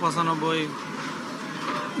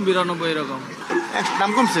 195-92 এরকম।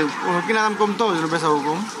 দাম কমছে, কিনা দাম কম তো বেচা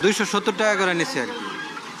কম। 270 টাকা করে নিচ্ছে আর কি।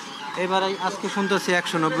 এবার আজকে শুনতেছি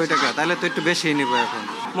 190 টাকা, তাহলে তো একটু বেশি নিব। এখন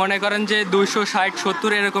মনে করেন যে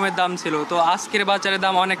 260-70 এরকমের দাম ছিল, তো আজকের বাজারে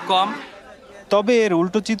দাম অনেক কম। তবে এর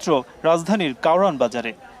উল্টো চিত্র রাজধানীর কারওয়ান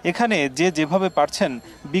বাজারে। এখানে যে যেভাবে পারছেন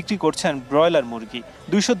বিক্রি করছেন ব্রয়লার মুরগি।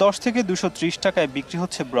 210 থেকে 230 টাকায় বিক্রি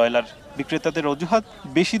হচ্ছে ব্রয়লার। বিক্রেতাদের অজুহাত,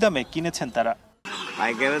 বেশি দামে কিনেছেন তারা।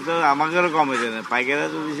 পাইকারে তো আমাদেরও কম হয়েছে না, পাইকারে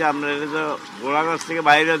তো দিচ্ছে আমরা, এটা তো গোড়াগাছ থেকে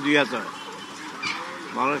বাইরে 2000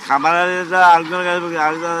 খাবার আরেকজনের কাছে,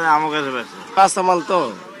 আরেকজনের আমার কাছে বেছে। কাঁচামাল তো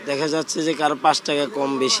দেখা যাচ্ছে যে কারো 5 টাকা কম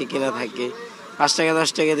বেশি কিনা থাকে, 5 টাকা 10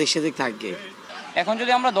 টাকা দিক সেদিক থাকে। এখন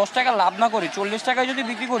যদি আমরা 10 টাকা লাভ না করি, 40 টাকায় যদি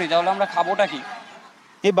বিক্রি করি, তাহলে আমরা খাবোটা কি?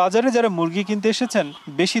 এই বাজারে যারা মুরগি কিনতে এসেছেন,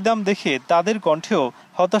 বেশি দাম দেখে তাদের কণ্ঠেও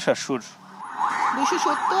হতাশার সুর।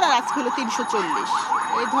 270 আর আজকে হলো 340,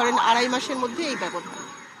 এই ধরেন 2.5 মাসের মধ্যে এই ব্যবধান।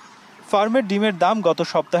 ফার্মের ডিমের দাম গত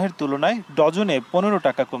সপ্তাহের তুলনায় ডজনে 15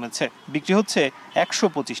 টাকা কমেছে, বিক্রি হচ্ছে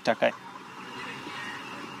 125 টাকায়।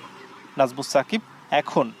 নাজমুস সাকিব,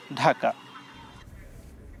 এখন, ঢাকা।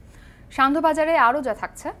 শান্ধ বাজারে আরও যা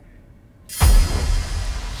থাকছে।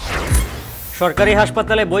 সরকারি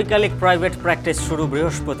হাসপাতালে বৈকালিক প্রাইভেট প্র্যাকটিস শুরু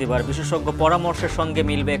বৃহস্পতিবার। বিশেষজ্ঞ পরামর্শের সঙ্গে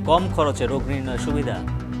মিলবে কম খরচে রোগ নির্ণয় সুবিধা।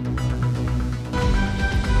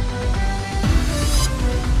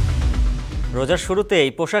 রোজার শুরুতেই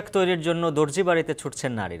পোশাক তৈরির জন্য দর্জি বাড়িতে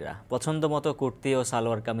ছুটছেন নারীরা। পছন্দ মতো কুর্তি ও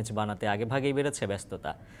সালোয়ার কামিজ বানাতে আগেভাগেই বেড়েছে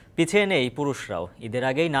ব্যস্ততা। পিছিয়ে নেই পুরুষরাও। ঈদের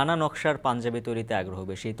আগেই নানা নকশার পাঞ্জাবি তৈরিতে আগ্রহ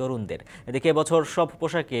বেশি তরুণদের। এদিকে বছর সব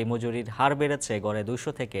পোশাকে মজুরির হার বেড়েছে গড়ে 200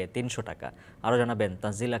 থেকে 300 টাকা। আরও জানাবেন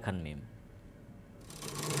তানজিলা খান মিম।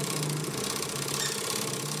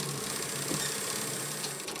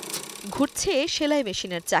 ঘুরছে সেলাই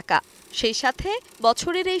মেশিনের চাকা, সেই সাথে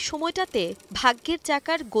বছরের এই সময়টাতে ভাগ্যের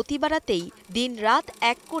চাকার গতি বাড়াতেই দিন রাত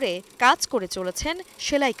এক করে কাজ করে চলেছেন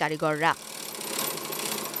সেলাই কারিগররা।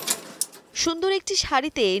 সুন্দর একটি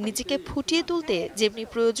শাড়িতে নিজেকে ফুটিয়ে তুলতে যেমনি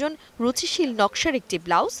প্রয়োজন রুচিশীল নকশার একটি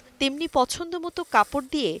ব্লাউজ, তেমনি পছন্দ মতো কাপড়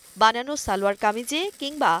দিয়ে বানানো সালোয়ার কামিজে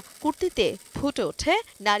কিংবা কুর্তিতে ফুটে ওঠে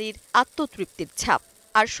নারীর আত্মতৃপ্তির ছাপ।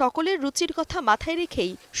 আর সকলের রুচির কথা মাথায়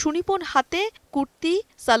রেখেই সুনিপুণ হাতে কুর্তি,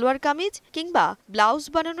 সালোয়ার কামিজ কিংবা ব্লাউজ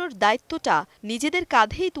বানানোর দায়িত্বটা নিজেদের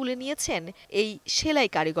কাঁধেই তুলে নিয়েছেন এই সেলাই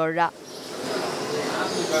কারিগররা।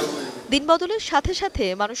 দিনবদলের সাথে সাথে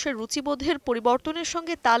মানুষের রুচিবোধের পরিবর্তনের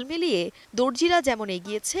সঙ্গে তাল মিলিয়ে দর্জিরা যেমন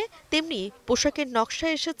এগিয়েছে, তেমনি পোশাকের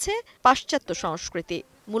নকশায় এসেছে পাশ্চাত্য সংস্কৃতি।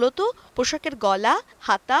 মূলত পোশাকের গলা,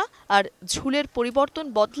 হাতা আর ঝুলের পরিবর্তন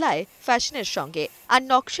বদলায় ফ্যাশনের সঙ্গে, আর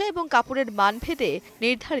নকশা এবং কাপড়ের মান ভেদে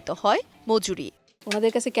নির্ধারিত হয় মজুরি।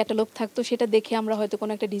 ওনাদের কাছে ক্যাটালগ থাকতো, সেটা দেখে আমরা হয়তো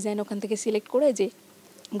কোনো একটা ডিজাইন ওখান থেকে সিলেক্ট করে যে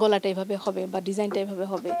গলাটা এভাবে হবে বা ডিজাইনটা এভাবে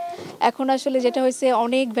হবে। এখন আসলে যেটা হয়েছে,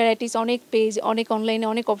 অনেক ভ্যারাইটিস, অনেক পেজ, অনেক অনলাইনে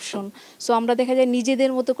অনেক অপশন। সো আমরা দেখা যায়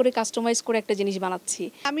নিজেদের মতো করে কাস্টমাইজ করে একটা জিনিস বানাচ্ছি।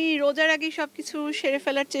 আমি রোজার আগে সবকিছু সেরে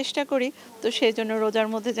ফেলার চেষ্টা করি, তো সেই জন্য রোজার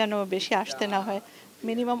মধ্যে যেন বেশি আসতে না হয়।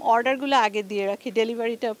 মিনিমাম অর্ডারগুলো আগে দিয়ে রাখি,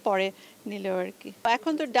 ডেলিভারিটা পরে নিলেও আর কি।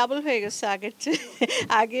 এখন তো ডাবল হয়ে গেছে আগের চেয়ে,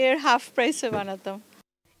 আগের হাফ প্রাইসে বানাতাম।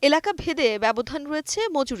 এলাকা ভেদে ব্যবধান রয়েছে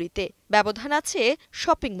মজুরিতে, ব্যবধান আছে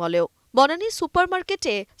শপিং মলেও। বনানী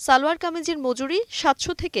সুপারমার্কেটে সালোয়ার কামিজের মজুরি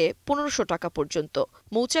 700 থেকে 1500 টাকা পর্যন্ত।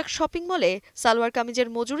 মৌচাক শপিং মলে সালোয়ার কামিজের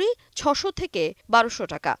মজুরি 600 থেকে 1200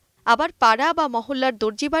 টাকা। আবার পাড়া বা মহল্লার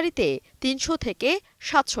দর্জি বাড়িতে 300 থেকে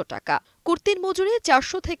 700 টাকা। কুর্তির মজুরি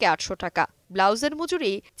 400 থেকে 800 টাকা। ব্লাউজের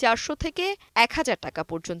মজুরি 400 থেকে 1000 টাকা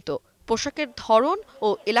পর্যন্ত। পোশাকের ধরন ও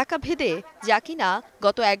এলাকা ভেদে যা কিনা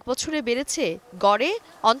গত 1 বছরে বেড়েছে গড়ে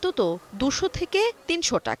অন্তত 200 থেকে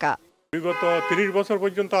 300 টাকা। বিগত 30 বছর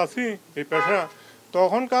পর্যন্ত আছি এই পেশা,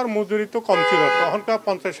 তখনকার মজুরি তো কম ছিল, তখনকার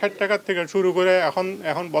 50-60 টাকা থেকে শুরু করে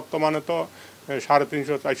এখন বর্তমানে তো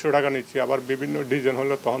 350-400 টাকা নিচ্ছি। আবার বিভিন্ন ডিজাইন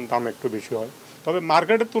হলে তখন দাম একটু বেশি হয়, তবে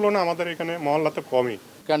মার্কেটের তুলনায় আমাদের এখানে মহল্লাতে কমই।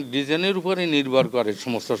 কারণ ডিজাইনের উপরে নির্ভর করে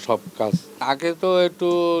সমস্ত সব কাজ। আগে তো একটু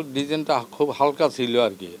ডিজাইনটা খুব হালকা ছিল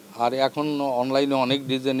আর কি, আর এখন অনলাইনে অনেক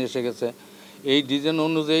ডিজাইন এসে গেছে। এই ডিজাইন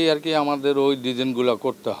অনুযায়ী আর কি আমাদের ওই ডিজাইনগুলো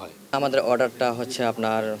করতে হয়। আমাদের অর্ডারটা হচ্ছে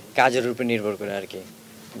আপনার কাজের উপর নির্ভর করে আর কি।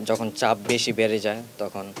 যখন চাপ বেশি বেড়ে যায়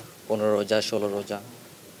তখন 15 রোজা 16 রোজা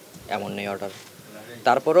এমন নেই অর্ডার।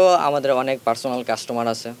 তারপরেও আমাদের অনেক পার্সোনাল কাস্টমার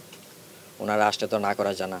আছে, ওনারা আসতে তো না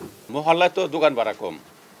করা যায় না। মহল্লায় তো দোকান ভাড়া কম,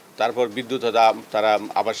 তারপর বিদ্যুৎ তারা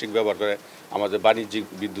আবাসিক ব্যবহার করে, আমাদের বাণিজ্যিক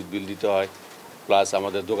বিদ্যুৎ বিল দিতে হয়, প্লাস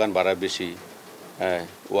আমাদের দোকান ভাড়া বেশি। হ্যাঁ,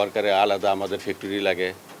 ওয়ার্কারে আলাদা আমাদের ফ্যাক্টরি লাগে,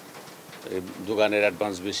 দোকানের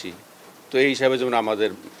অ্যাডভান্স বেশি। তো এই হিসাবে যেমন আমাদের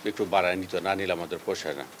একটু বাড়ায় নিতে না নিলে আমাদের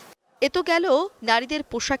পোষায় না। এ তো গেল নারীদের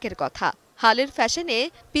পোশাকের কথা। হালের ফ্যাশনে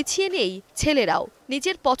পিছিয়ে নেই ছেলেরাও।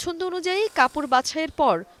 নিজের পছন্দ অনুযায়ী কাপড় বাছাইয়ের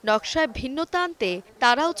পর নকশায় ভিন্নতা আনতে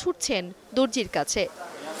তারাও ছুটছেন দর্জির কাছে।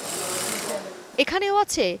 এখানেও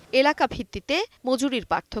আছে এলাকা ভিত্তিতে মজুরির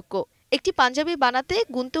পার্থক্য। একটি পাঞ্জাবি বানাতে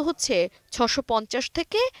গুনতে হচ্ছে 650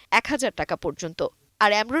 থেকে 1000 টাকা পর্যন্ত,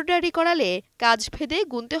 আর এমব্রয়ডারি করালে কাজ ভেদে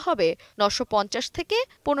গুনতে হবে 950 থেকে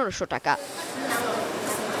 1500 টাকা।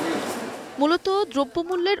 মূলত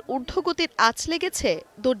দ্রব্যমূল্যের ঊর্ধ্বগতির আঁচ লেগেছে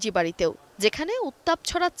দর্জি বাড়িতেও, যেখানে উত্তাপ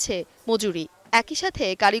ছড়াচ্ছে মজুরি। একই সাথে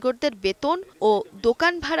কারিগরদের বেতন ও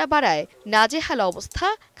দোকান ভাড়া বাড়ায় নাজেহাল অবস্থা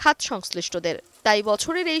খাত সংশ্লিষ্টদের। তাই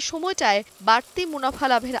বছরের এই সময়টায় বাড়তি মুনাফা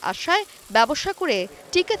লাভের আশায় ব্যবসা করে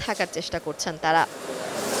টিকে থাকার চেষ্টা করছেন তারা।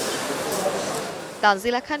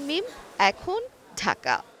 তানজিলা খান মিম, এখন,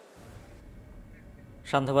 ঢাকা।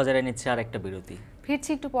 শান্ধ বাজারে নিচ্ছে আর একটা বিরতি, ফিরছি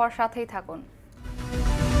একটু পর, সাথেই থাকুন।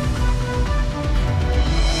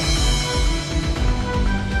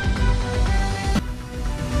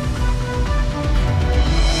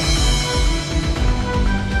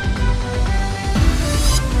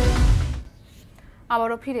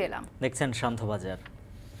 আবারও ফিরে এলাম, দেখছেন শান্ধ বাজার।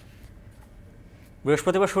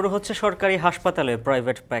 বৃহস্পতিবার শুরু হচ্ছে সরকারি হাসপাতালে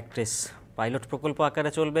প্রাইভেট প্র্যাকটিস। পাইলট প্রকল্প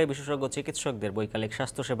আকারে চলবে বিশেষজ্ঞ চিকিৎসকদের বৈকালিক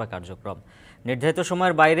স্বাস্থ্যসেবা কার্যক্রম। নির্ধারিত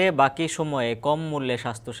সময়ের বাইরে বাকি সময়ে কম মূল্যে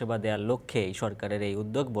স্বাস্থ্যসেবা দেওয়ার লক্ষ্যেই সরকারের এই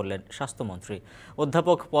উদ্যোগ বললেন স্বাস্থ্যমন্ত্রী।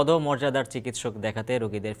 অধ্যাপক পদমর্যাদার চিকিৎসক দেখাতে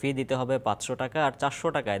রোগীদের ফি দিতে হবে 500 টাকা, আর 400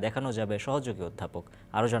 টাকায় দেখানো যাবে সহযোগী অধ্যাপক।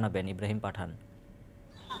 আরও জানাবেন ইব্রাহিম পাঠান।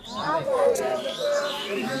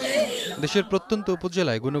 দেশের প্রত্যন্ত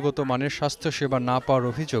উপজেলায় গুণগত মানের স্বাস্থ্যসেবা না পাওয়ার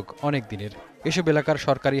অভিযোগ অনেক দিনের। এসব এলাকার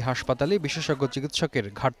সরকারি হাসপাতালে বিশেষজ্ঞ চিকিৎসকের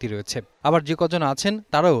ঘাটতি রয়েছে। আবার যে কজন আছেন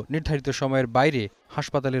তারাও নির্ধারিত সময়ের বাইরে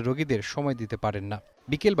হাসপাতালের রোগীদের সময় দিতে পারেন না।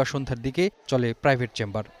 বিকেল বা সন্ধ্যার দিকে চলে প্রাইভেট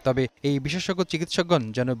চেম্বার। তবে এই বিশেষজ্ঞ চিকিৎসকগণ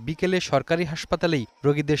যেন বিকেলে সরকারি হাসপাতালেই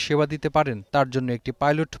রোগীদের সেবা দিতে পারেন, তার জন্য একটি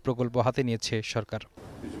পাইলট প্রকল্প হাতে নিয়েছে সরকার।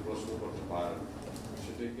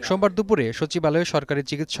 সোমবার দুপুরে সচিবালয়ে সরকারি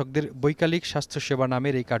চিকিৎসকদের বৈকালিক স্বাস্থ্যসেবা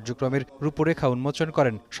নামের এই কার্যক্রমের রূপরেখা উন্মোচন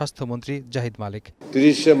করেন স্বাস্থ্যমন্ত্রী জাহিদ মালিক।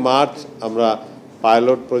 30শে মার্চ আমরা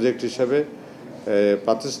পাইলট প্রজেক্ট হিসেবে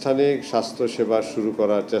প্রাতিষ্ঠানিক স্বাস্থ্যসেবা শুরু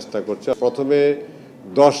করার চেষ্টা করছি। প্রথমে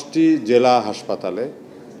 10টি জেলা হাসপাতালে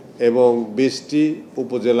এবং 20টি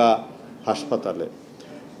উপজেলা হাসপাতালে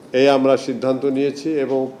এই আমরা সিদ্ধান্ত নিয়েছি,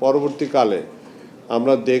 এবং পরবর্তীকালে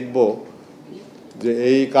আমরা দেখব যে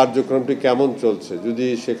এই কার্যক্রমটি কেমন চলছে। যদি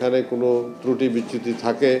সেখানে কোনো ত্রুটি বিচ্যুতি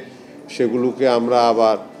থাকে সেগুলোকে আমরা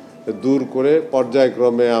আবার দূর করে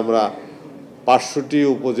পর্যায়ক্রমে আমরা 500টি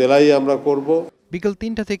উপজেলায় আমরা করব। বিকেল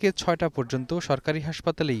 3টা থেকে 6টা পর্যন্ত সরকারি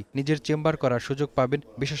হাসপাতালেই নিজের চেম্বার করার সুযোগ পাবেন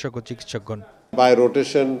বিশেষজ্ঞ চিকিৎসকগণ। বাই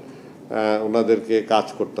রোটেশন ওনাদেরকে কাজ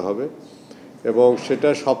করতে হবে এবং সেটা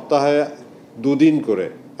সপ্তাহে 2 দিন করে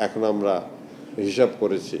এখন আমরা হিসাব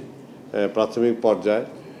করেছি প্রাথমিক পর্যায়ে,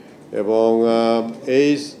 এবং এই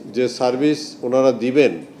যে সার্ভিস ওনারা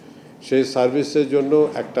দিবেন সেই সার্ভিসের জন্য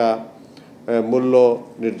একটা মূল্য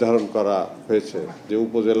নির্ধারণ করা হয়েছে, যে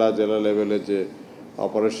উপজেলা জেলা লেভেলে যে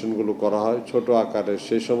অপারেশনগুলো করা হয় ছোট আকারে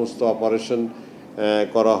সেই সমস্ত অপারেশন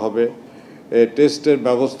করা হবে। টেস্টের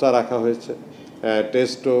ব্যবস্থা রাখা হয়েছে,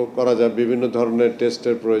 টেস্টও করা যায়, বিভিন্ন ধরনের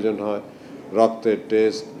টেস্টের প্রয়োজন হয়, রক্তের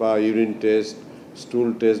টেস্ট বা ইউরিন টেস্ট, স্টুল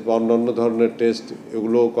টেস্ট বা অন্যান্য ধরনের টেস্ট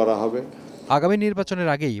এগুলোও করা হবে। আগামী নির্বাচনের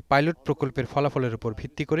আগেই পাইলট প্রকল্পের ফলাফলের উপর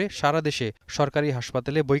ভিত্তি করে সারা দেশে সরকারি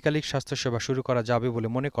হাসপাতালে বৈকালিক স্বাস্থ্যসেবা শুরু করা যাবে বলে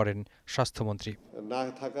মনে করেন স্বাস্থ্যমন্ত্রী। না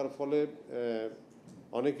থাকার ফলে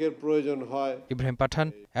অনেকের প্রয়োজন হয়। ইব্রাহিম পাঠান,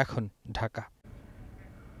 এখন ঢাকা।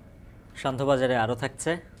 শান্তো বাজারে আরও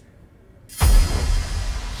থাকছে।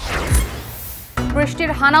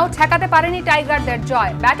 বৃষ্টির হানাও ঠেকাতে পারেনি টাইগারদের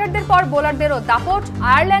জয়, ব্যাটারদের পর বোলারদেরও দাপট,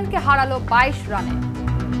 আয়ারল্যান্ডকে হারালো 22 রানে।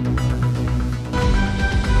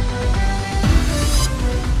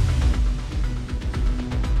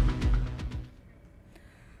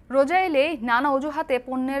 রোজা এলে নানা অজুহাতে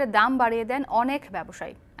পণ্যের দাম বাড়িয়ে দেন অনেক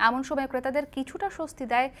ব্যবসায়ী। এমন সময় ক্রেতাদের কিছুটা স্বস্তি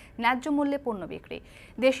দেয় ন্যায্য মূল্যে পণ্য বিক্রি।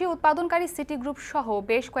 দেশীয় উৎপাদনকারী সিটি গ্রুপ সহ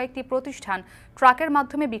বেশ কয়েকটি প্রতিষ্ঠান ট্রাকের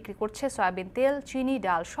মাধ্যমে বিক্রি করছে সয়াবিন তেল, চিনি,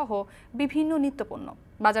 ডাল সহ বিভিন্ন নিত্যপণ্য।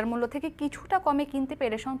 বাজার মূল্য থেকে কিছুটা কমে কিনতে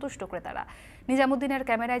পেরে সন্তুষ্ট ক্রেতারা। নিজামুদ্দিনের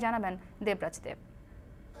ক্যামেরায় জানাবেন দেবরাজ দেব।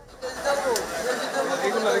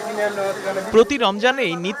 প্রতি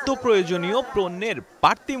রমজানেই নিত্য প্রয়োজনীয় পণ্যের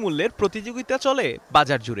বাড়তি মূল্যের প্রতিযোগিতা চলে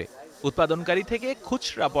বাজার জুড়ে। উৎপাদনকারী থেকে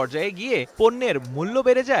খুচরা পর্যায়ে গিয়ে পণ্যের মূল্য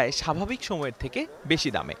বেড়ে যায় স্বাভাবিক সময়ের থেকে বেশি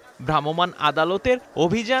দামে। ভ্রাম্যমাণ আদালতের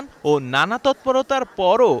অভিযান ও নানা তৎপরতার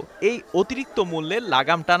পরও এই অতিরিক্ত মূল্যের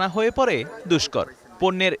লাগাম টানা হয়ে পড়ে দুষ্কর।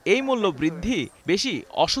 পণ্যের এই মূল্য বৃদ্ধি বেশি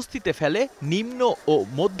অস্বস্তিতে ফেলে নিম্ন ও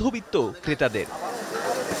মধ্যবিত্ত ক্রেতাদের।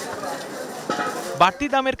 বাড়তি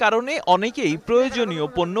দামের কারণে অনেকেই প্রয়োজনীয়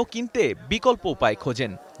পণ্য কিনতে বিকল্প উপায়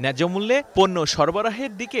খোঁজেন। ন্যায্য মূল্যে পণ্য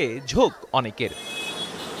সরবরাহের দিকে ঝোঁক অনেকের।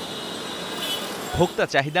 ভোক্তা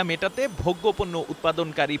চাহিদা মেটাতে ভোগ্যপণ্য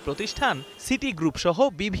উৎপাদনকারী প্রতিষ্ঠান সিটি গ্রুপ সহ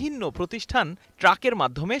বিভিন্ন প্রতিষ্ঠান ট্রাকের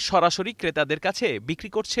মাধ্যমে সরাসরি ক্রেতাদের কাছে বিক্রি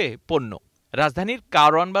করছে পণ্য। রাজধানীর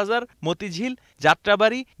কারওয়ান বাজার, মতিঝিল,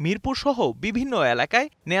 যাত্রাবাড়ি, মিরপুর সহ বিভিন্ন এলাকায়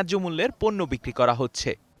ন্যায্য মূল্যের পণ্য বিক্রি করা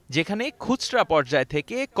হচ্ছে, যেখানে খুচরা পর্যায়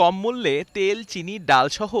থেকে কম মূল্যে তেল, চিনি, ডাল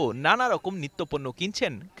সহ নানা রকম নিত্যপণ্য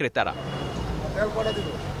কিনছেন ক্রেতারা।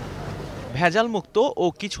 ভেজাল মুক্ত ও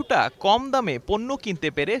কিছুটা কম দামে পণ্য কিনতে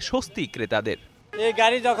পেরে স্বস্তি ক্রেতাদের। এই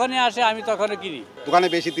গাড়ি যখনই আসে আমি তখনই কিনি। দোকানে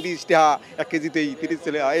বেশি 30 টাকা 1 কেজিতেই 30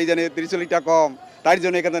 চলে, এই জানে 30 টাকা কম, তার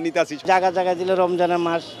জন্য এখানে নিতে আসি। জায়গা জায়গা দিলে রমজানের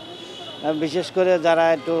মাস, বিশেষ করে যারা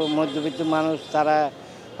একটু মধ্যবিত্ত মানুষ তারা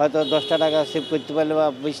হয়তো 10 টাকা সেভ করতে পারলে বা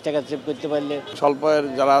 20 টাকা সেভ করতে পারলে স্বল্পের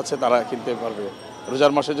যারা আছে তারা কিনতে পারবে।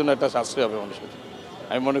 রোজার মাসের জন্য একটা সাশ্রয় হবে মানুষের।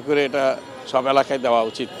 আমি মনে করি এটা সব এলাকায় দেওয়া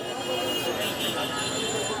উচিত।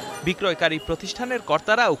 বিক্রয়কারী প্রতিষ্ঠানের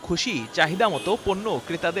কর্তারাও খুশি চাহিদা মতো পণ্য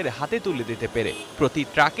ক্রেতাদের হাতে তুলে দিতে পেরে। প্রতি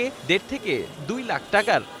ট্রাকে 1.5 থেকে 2 লাখ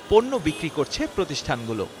টাকার পণ্য বিক্রি করছে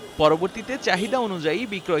প্রতিষ্ঠানগুলো। পরবর্তীতে চাহিদা অনুযায়ী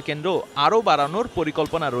বিক্রয় কেন্দ্র আরও বাড়ানোর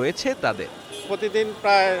পরিকল্পনা রয়েছে তাদের। প্রতিদিন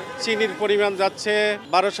প্রায় চিনির পরিমাণ যাচ্ছে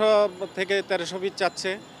 1200 থেকে 1300 পিস যাচ্ছে,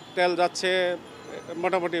 তেল যাচ্ছে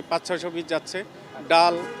মোটামুটি 500-600 পিস যাচ্ছে,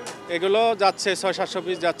 ডাল এগুলো যাচ্ছে 600-700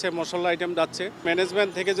 পিস যাচ্ছে, মশলা আইটেম যাচ্ছে।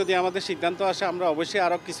 ম্যানেজমেন্ট থেকে যদি আমাদের সিদ্ধান্ত আসে আমরা অবশ্যই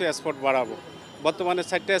আরও কিছু এক্সপোর্ট বাড়াবো। বর্তমানে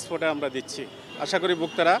 4টা এক্সপোর্টে আমরা দিচ্ছি। আশা করি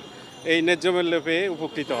ভোক্তারা এই ন্যায্য মূল্য পেয়ে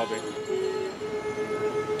উপকৃত হবে।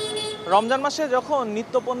 রমজান মাসে যখন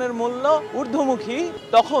নিত্যপণ্যের মূল্য ঊর্ধ্বমুখী,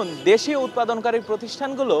 তখন দেশীয় উৎপাদনকারী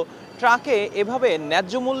প্রতিষ্ঠানগুলো ট্রাকে এভাবে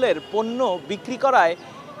ন্যায্য মূল্যের পণ্য বিক্রি করায়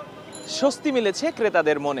স্বস্তি মিলেছে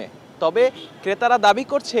ক্রেতাদের মনে। তবে ক্রেতারা দাবি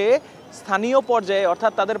করছে স্থানীয় পর্যায়ে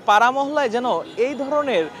অর্থাৎ তাদের পাড়া মহল্লায় যেন এই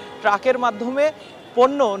ধরনের ট্রাকের মাধ্যমে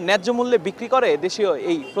পণ্য ন্যায্য মূল্যে বিক্রি করে দেশীয়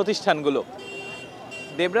এই প্রতিষ্ঠানগুলো।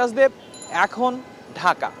 দেবরাজ দেব, এখন,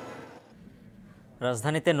 ঢাকা।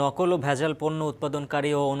 রাজধানীতে নকল ও ভেজাল পণ্য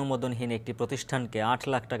উৎপাদনকারী ও অনুমোদনহীন একটি প্রতিষ্ঠানকে 8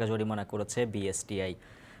 লাখ টাকা জরিমানা করেছে বিএসটিআই।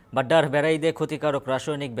 বাড্ডার বেড়াইদে ক্ষতিকারক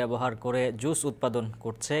রাসায়নিক ব্যবহার করে জুস উৎপাদন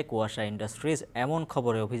করছে কুয়াশা ইন্ডাস্ট্রিজ, এমন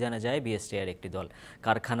খবরে অভিযানে যায় বিএসটিআইয়ের একটি দল।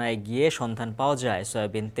 কারখানায় গিয়ে সন্ধান পাওয়া যায়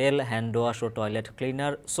সয়াবিন তেল, হ্যান্ড ওয়াশ ও টয়লেট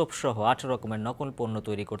ক্লিনার, সোপসহ 8 রকমের নকল পণ্য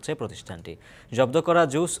তৈরি করছে প্রতিষ্ঠানটি। জব্দ করা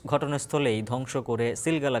জুস ঘটনাস্থলেই ধ্বংস করে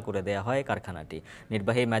সিলগালা করে দেয়া হয় কারখানাটি।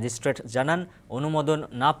 নির্বাহী ম্যাজিস্ট্রেট জানান, অনুমোদন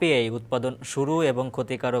না পেয়েই উৎপাদন শুরু এবং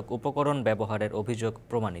ক্ষতিকারক উপকরণ ব্যবহারের অভিযোগ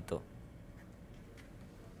প্রমাণিত।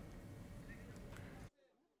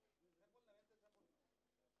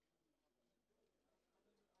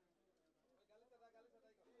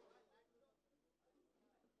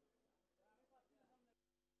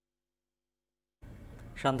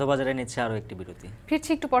 শান্ত বাজারে নিচ্ছে আরো একটি বিরতি, ফিরছি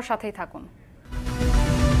একটু পর, সাথেই থাকুন।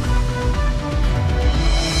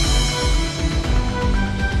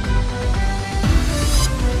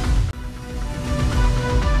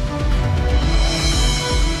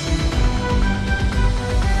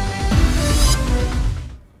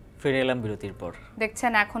 ফিরে এলাম বিরতির পর।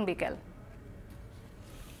 দেখছেন এখন বিকেল।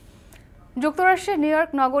 যুক্তরাষ্ট্রের নিউ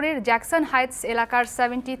ইয়র্ক নগরীর জ্যাকসন হাইটস এলাকার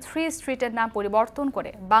 73 স্ট্রিটের নাম পরিবর্তন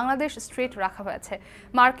করে বাংলাদেশ স্ট্রিট রাখা হয়েছে।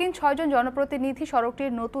 মার্কিন 6 জন জনপ্রতিনিধি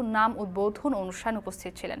সড়কটির নতুন নাম উদ্বোধন অনুষ্ঠানে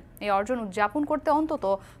উপস্থিত ছিলেন। এই অর্জন উদযাপন করতে অন্তত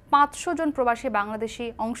 500 জন প্রবাসী বাংলাদেশি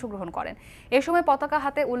অংশগ্রহণ করেন। এ সময় পতাকা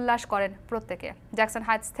হাতে উল্লাস করেন প্রত্যেকে। জ্যাকসন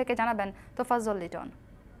হাইটস থেকে জানাবেন তোফাজ্জল লিটন।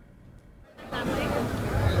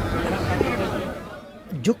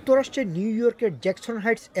 যুক্তরাষ্ট্রের নিউ ইয়র্কের জ্যাকসন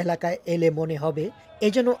হাইটস এলাকায় এলে মনে হবে এ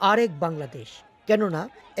যেন আরেক বাংলাদেশ, কেননা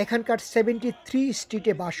এখানকার 73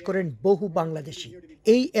 স্ট্রিটে বাস করেন বহু বাংলাদেশি।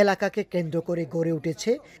 এই এলাকাকে কেন্দ্র করে গড়ে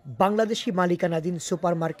উঠেছে বাংলাদেশি মালিকানাধীন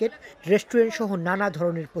সুপারমার্কেট, রেস্টুরেন্ট সহ নানা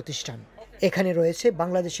ধরনের প্রতিষ্ঠান। এখানে রয়েছে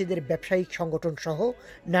বাংলাদেশিদের ব্যবসায়িক সংগঠন সহ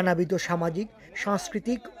নানাবিধ সামাজিক,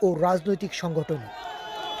 সাংস্কৃতিক ও রাজনৈতিক সংগঠন।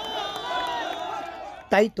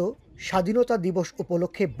 তাই তো স্বাধীনতা দিবস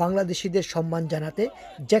উপলক্ষে বাংলাদেশিদের সম্মান জানাতে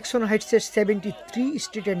জ্যাকসন হাইটসের 73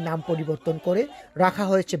 স্ট্রিটের নাম পরিবর্তন করে রাখা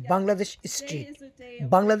হয়েছে বাংলাদেশ স্ট্রিট।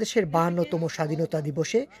 বাংলাদেশের 52তম স্বাধীনতা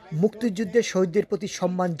দিবসে মুক্তিযুদ্ধের শহীদদের প্রতি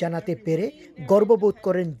সম্মান জানাতে পেরে গর্ববোধ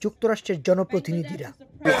করেন যুক্তরাষ্ট্রের জনপ্রতিনিধিরা।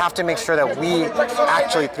 We have to make sure that we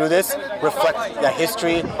actually, through this, reflect the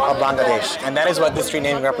history of Bangladesh. And that is what this street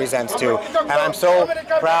naming represents too. And I'm so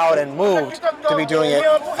proud and moved to be doing it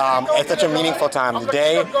at such a meaningful time. The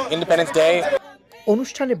day, Independence Day.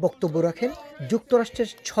 অনুষ্ঠানে বক্তব্য রাখেন যুক্তরাষ্ট্রের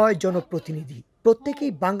 6 জনপ্রতিনিধি।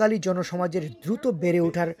 প্রত্যেকেই বাঙালি জনসমাজের দ্রুত বেড়ে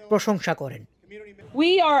ওঠার প্রশংসা করেন।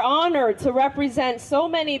 We are honored to represent so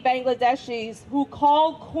many Bangladeshis who call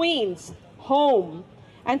Queens home,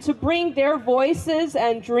 and to bring their voices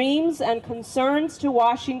and dreams and concerns to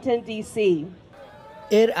Washington, D.C.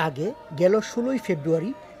 এর আগে গেল 16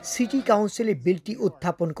 ফেব্রুয়ারি সিটি কাউন্সিলে বিলটি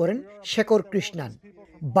উত্থাপন করেন শেখর কৃষ্ণান।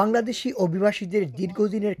 বাংলাদেশি অভিবাসীদের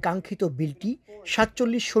দীর্ঘদিনের কাঙ্ক্ষিত বিলটি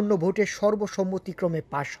 47 শূন্য ভোটে সর্বসম্মতিক্রমে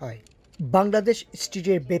পাশ হয়। বাংলাদেশ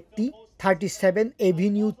স্ট্রিটের ব্যক্তি 37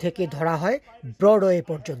 এভিনিউ থেকে ধরা হয় ব্রডওয়ে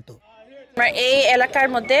পর্যন্ত। আমরা এই এলাকার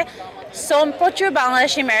মধ্যে প্রচুর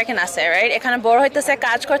বাংলাদেশি আমেরিকান আছে, রাইট? এখানে বড় হইতেছে,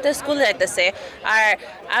 কাজ করতে, স্কুলে যাইতেছে, আর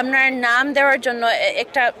আপনার নাম দেওয়ার জন্য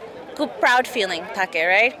একটা খুব প্রাউড ফিলিং থাকে,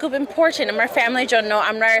 রাইট? খুব ইম্পর্টেন্ট আমার ফ্যামিলির জন্য,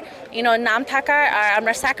 আমরা নাম থাকা আর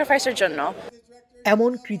আমরা স্যাক্রিফাইসের জন্য।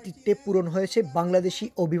 এমন কৃতিত্বে পূরণ হয়েছে বাংলাদেশি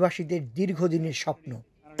অভিবাসীদের দীর্ঘদিনের স্বপ্ন।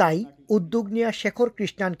 তাই উদ্যোগ নেওয়া শেখর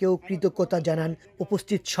কৃষ্ণানকেও কৃতজ্ঞতা জানান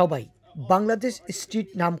উপস্থিত সবাই। বাংলাদেশ স্ট্রিট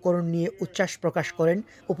নামকরণ নিয়ে উচ্ছ্বাস প্রকাশ করেন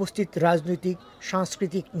উপস্থিত রাজনৈতিক,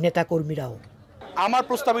 সাংস্কৃতিক নেতাকর্মীরাও। আমার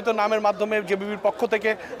প্রস্তাবিত নামের মাধ্যমে, জেবিবির পক্ষ থেকে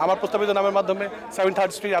আমার প্রস্তাবিত নামের মাধ্যমে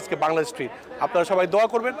 73rd স্ট্রিট আজকে বাংলাদেশ স্ট্রিট। আপনারা সবাই দোয়া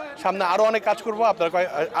করবেন, সামনে আরও অনেক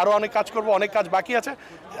কাজ করব, অনেক কাজ বাকি আছে।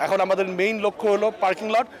 এখন আমাদের মেইন লক্ষ্য হলো পার্কিং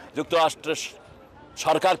লট। যুক্তরাষ্ট্রের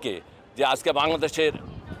সরকারকে যে আজকে বাংলাদেশের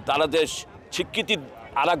তারা দেশ স্বীকৃতি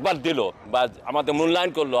আরেকবার দিল বা আমাদের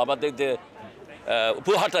মূল্যায়ন করলো, আমাদের যে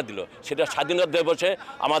উপহারটা দিল, সেটা স্বাধীনতা দিবসে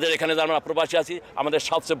আমাদের এখানে যারা আমরা প্রবাসী আছি আমাদের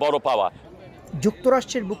সবচেয়ে বড় পাওয়া।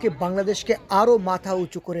 যুক্তরাষ্ট্রের বুকে বাংলাদেশকে আরও মাথা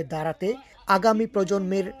উঁচু করে দাঁড়াতে আগামী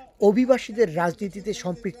প্রজন্মের অভিবাসীদের রাজনীতিতে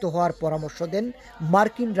সম্পৃক্ত হওয়ার পরামর্শ দেন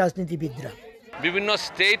মার্কিন রাজনীতিবিদরা। বিভিন্ন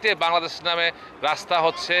স্টেটে বাংলাদেশ নামে রাস্তা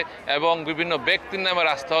হচ্ছে এবং বিভিন্ন ব্যক্তির নামে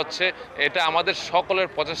রাস্তা হচ্ছে, এটা আমাদের সকলের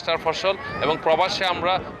প্রচেষ্টার ফসল এবং প্রবাসে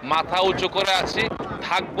আমরা মাথা উঁচু করে আছি,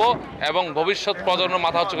 থাকবো এবং ভবিষ্যৎ প্রজন্ম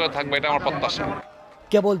মাথা উঁচু করে থাকবে, এটা আমার প্রত্যাশা।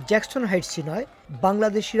 কেবল জ্যাকসন হাইটসই নয়,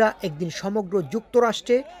 বাংলাদেশিরা একদিন সমগ্র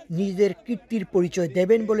যুক্তরাষ্ট্রে নিজেদের কীর্তির পরিচয়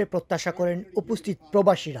দেবেন বলে প্রত্যাশা করেন উপস্থিত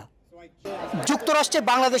প্রবাসীরা। যুক্তরাষ্ট্রে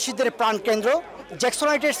বাংলাদেশিদের প্রাণকেন্দ্র জ্যাকসন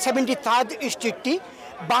হাইটের 73rd স্ট্রিটটি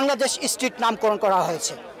বাংলাদেশ স্ট্রিট নামকরণ করা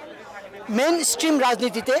হয়েছে। মেইন স্ট্রিম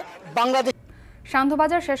রাজনীতিতে বাংলাদেশ। শান্ধ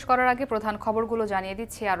বাজার শেষ করার আগে প্রধান খবরগুলো জানিয়ে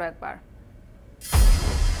দিচ্ছি আরও একবার।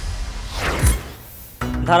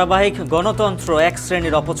 ধারাবাহিক গণতন্ত্র এক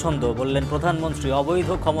শ্রেণীর অপছন্দ, বললেন প্রধানমন্ত্রী। অবৈধ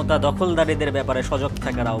ক্ষমতা দখলদারীদের ব্যাপারে সজাগ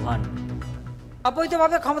থাকার আহ্বান।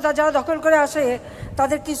 অবৈধভাবে ক্ষমতা যারা দখল করে আসে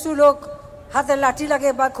তাদের কিছু লোক হাতে লাঠি লাগে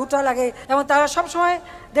বা খুঁটা লাগে, এবং তারা সবসময়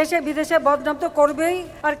দেশে বিদেশে বদনাম তো করবেই,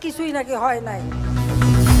 আর কিছুই নাকি হয় নাই।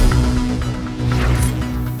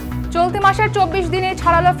 চলতি মাসের 24 দিনে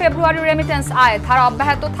ছাড়ালো ফেব্রুয়ারি রেমিটেন্স আয়। ধারা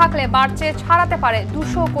অব্যাহত থাকলে মার্চে ছাড়াতে পারে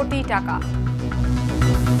 200 কোটি টাকা।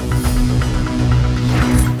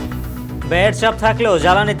 ব্যয়ের চাপ থাকলেও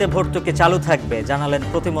জ্বালানিতে ভর্তুকি চালু থাকবে, জানালেন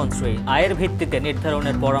প্রতিমন্ত্রী। আয়ের ভিত্তিতে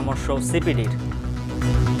নির্ধারণের পরামর্শ সিপিডির।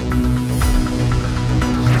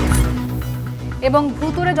 এবং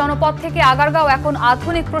ভুতুরে জনপদ থেকে আগারগাঁও এখন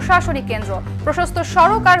আধুনিক প্রশাসনিক কেন্দ্র। প্রশস্ত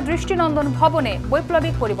সড়ক আর দৃষ্টিনন্দন ভবনে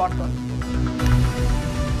বৈপ্লবিক পরিবর্তন।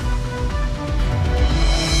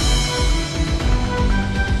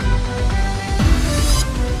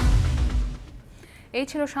 এই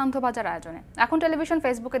ছিল শান্ত বাজার আয়োজনে। এখন টেলিভিশন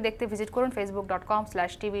ফেসবুকে দেখতে ভিজিট করুন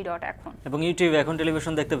facebook.com/tv.ekhon এবং ইউটিউবে এখন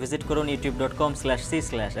টেলিভিশন দেখতে ভিজিট করুন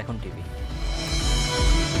youtube.com/c/ekhon tv।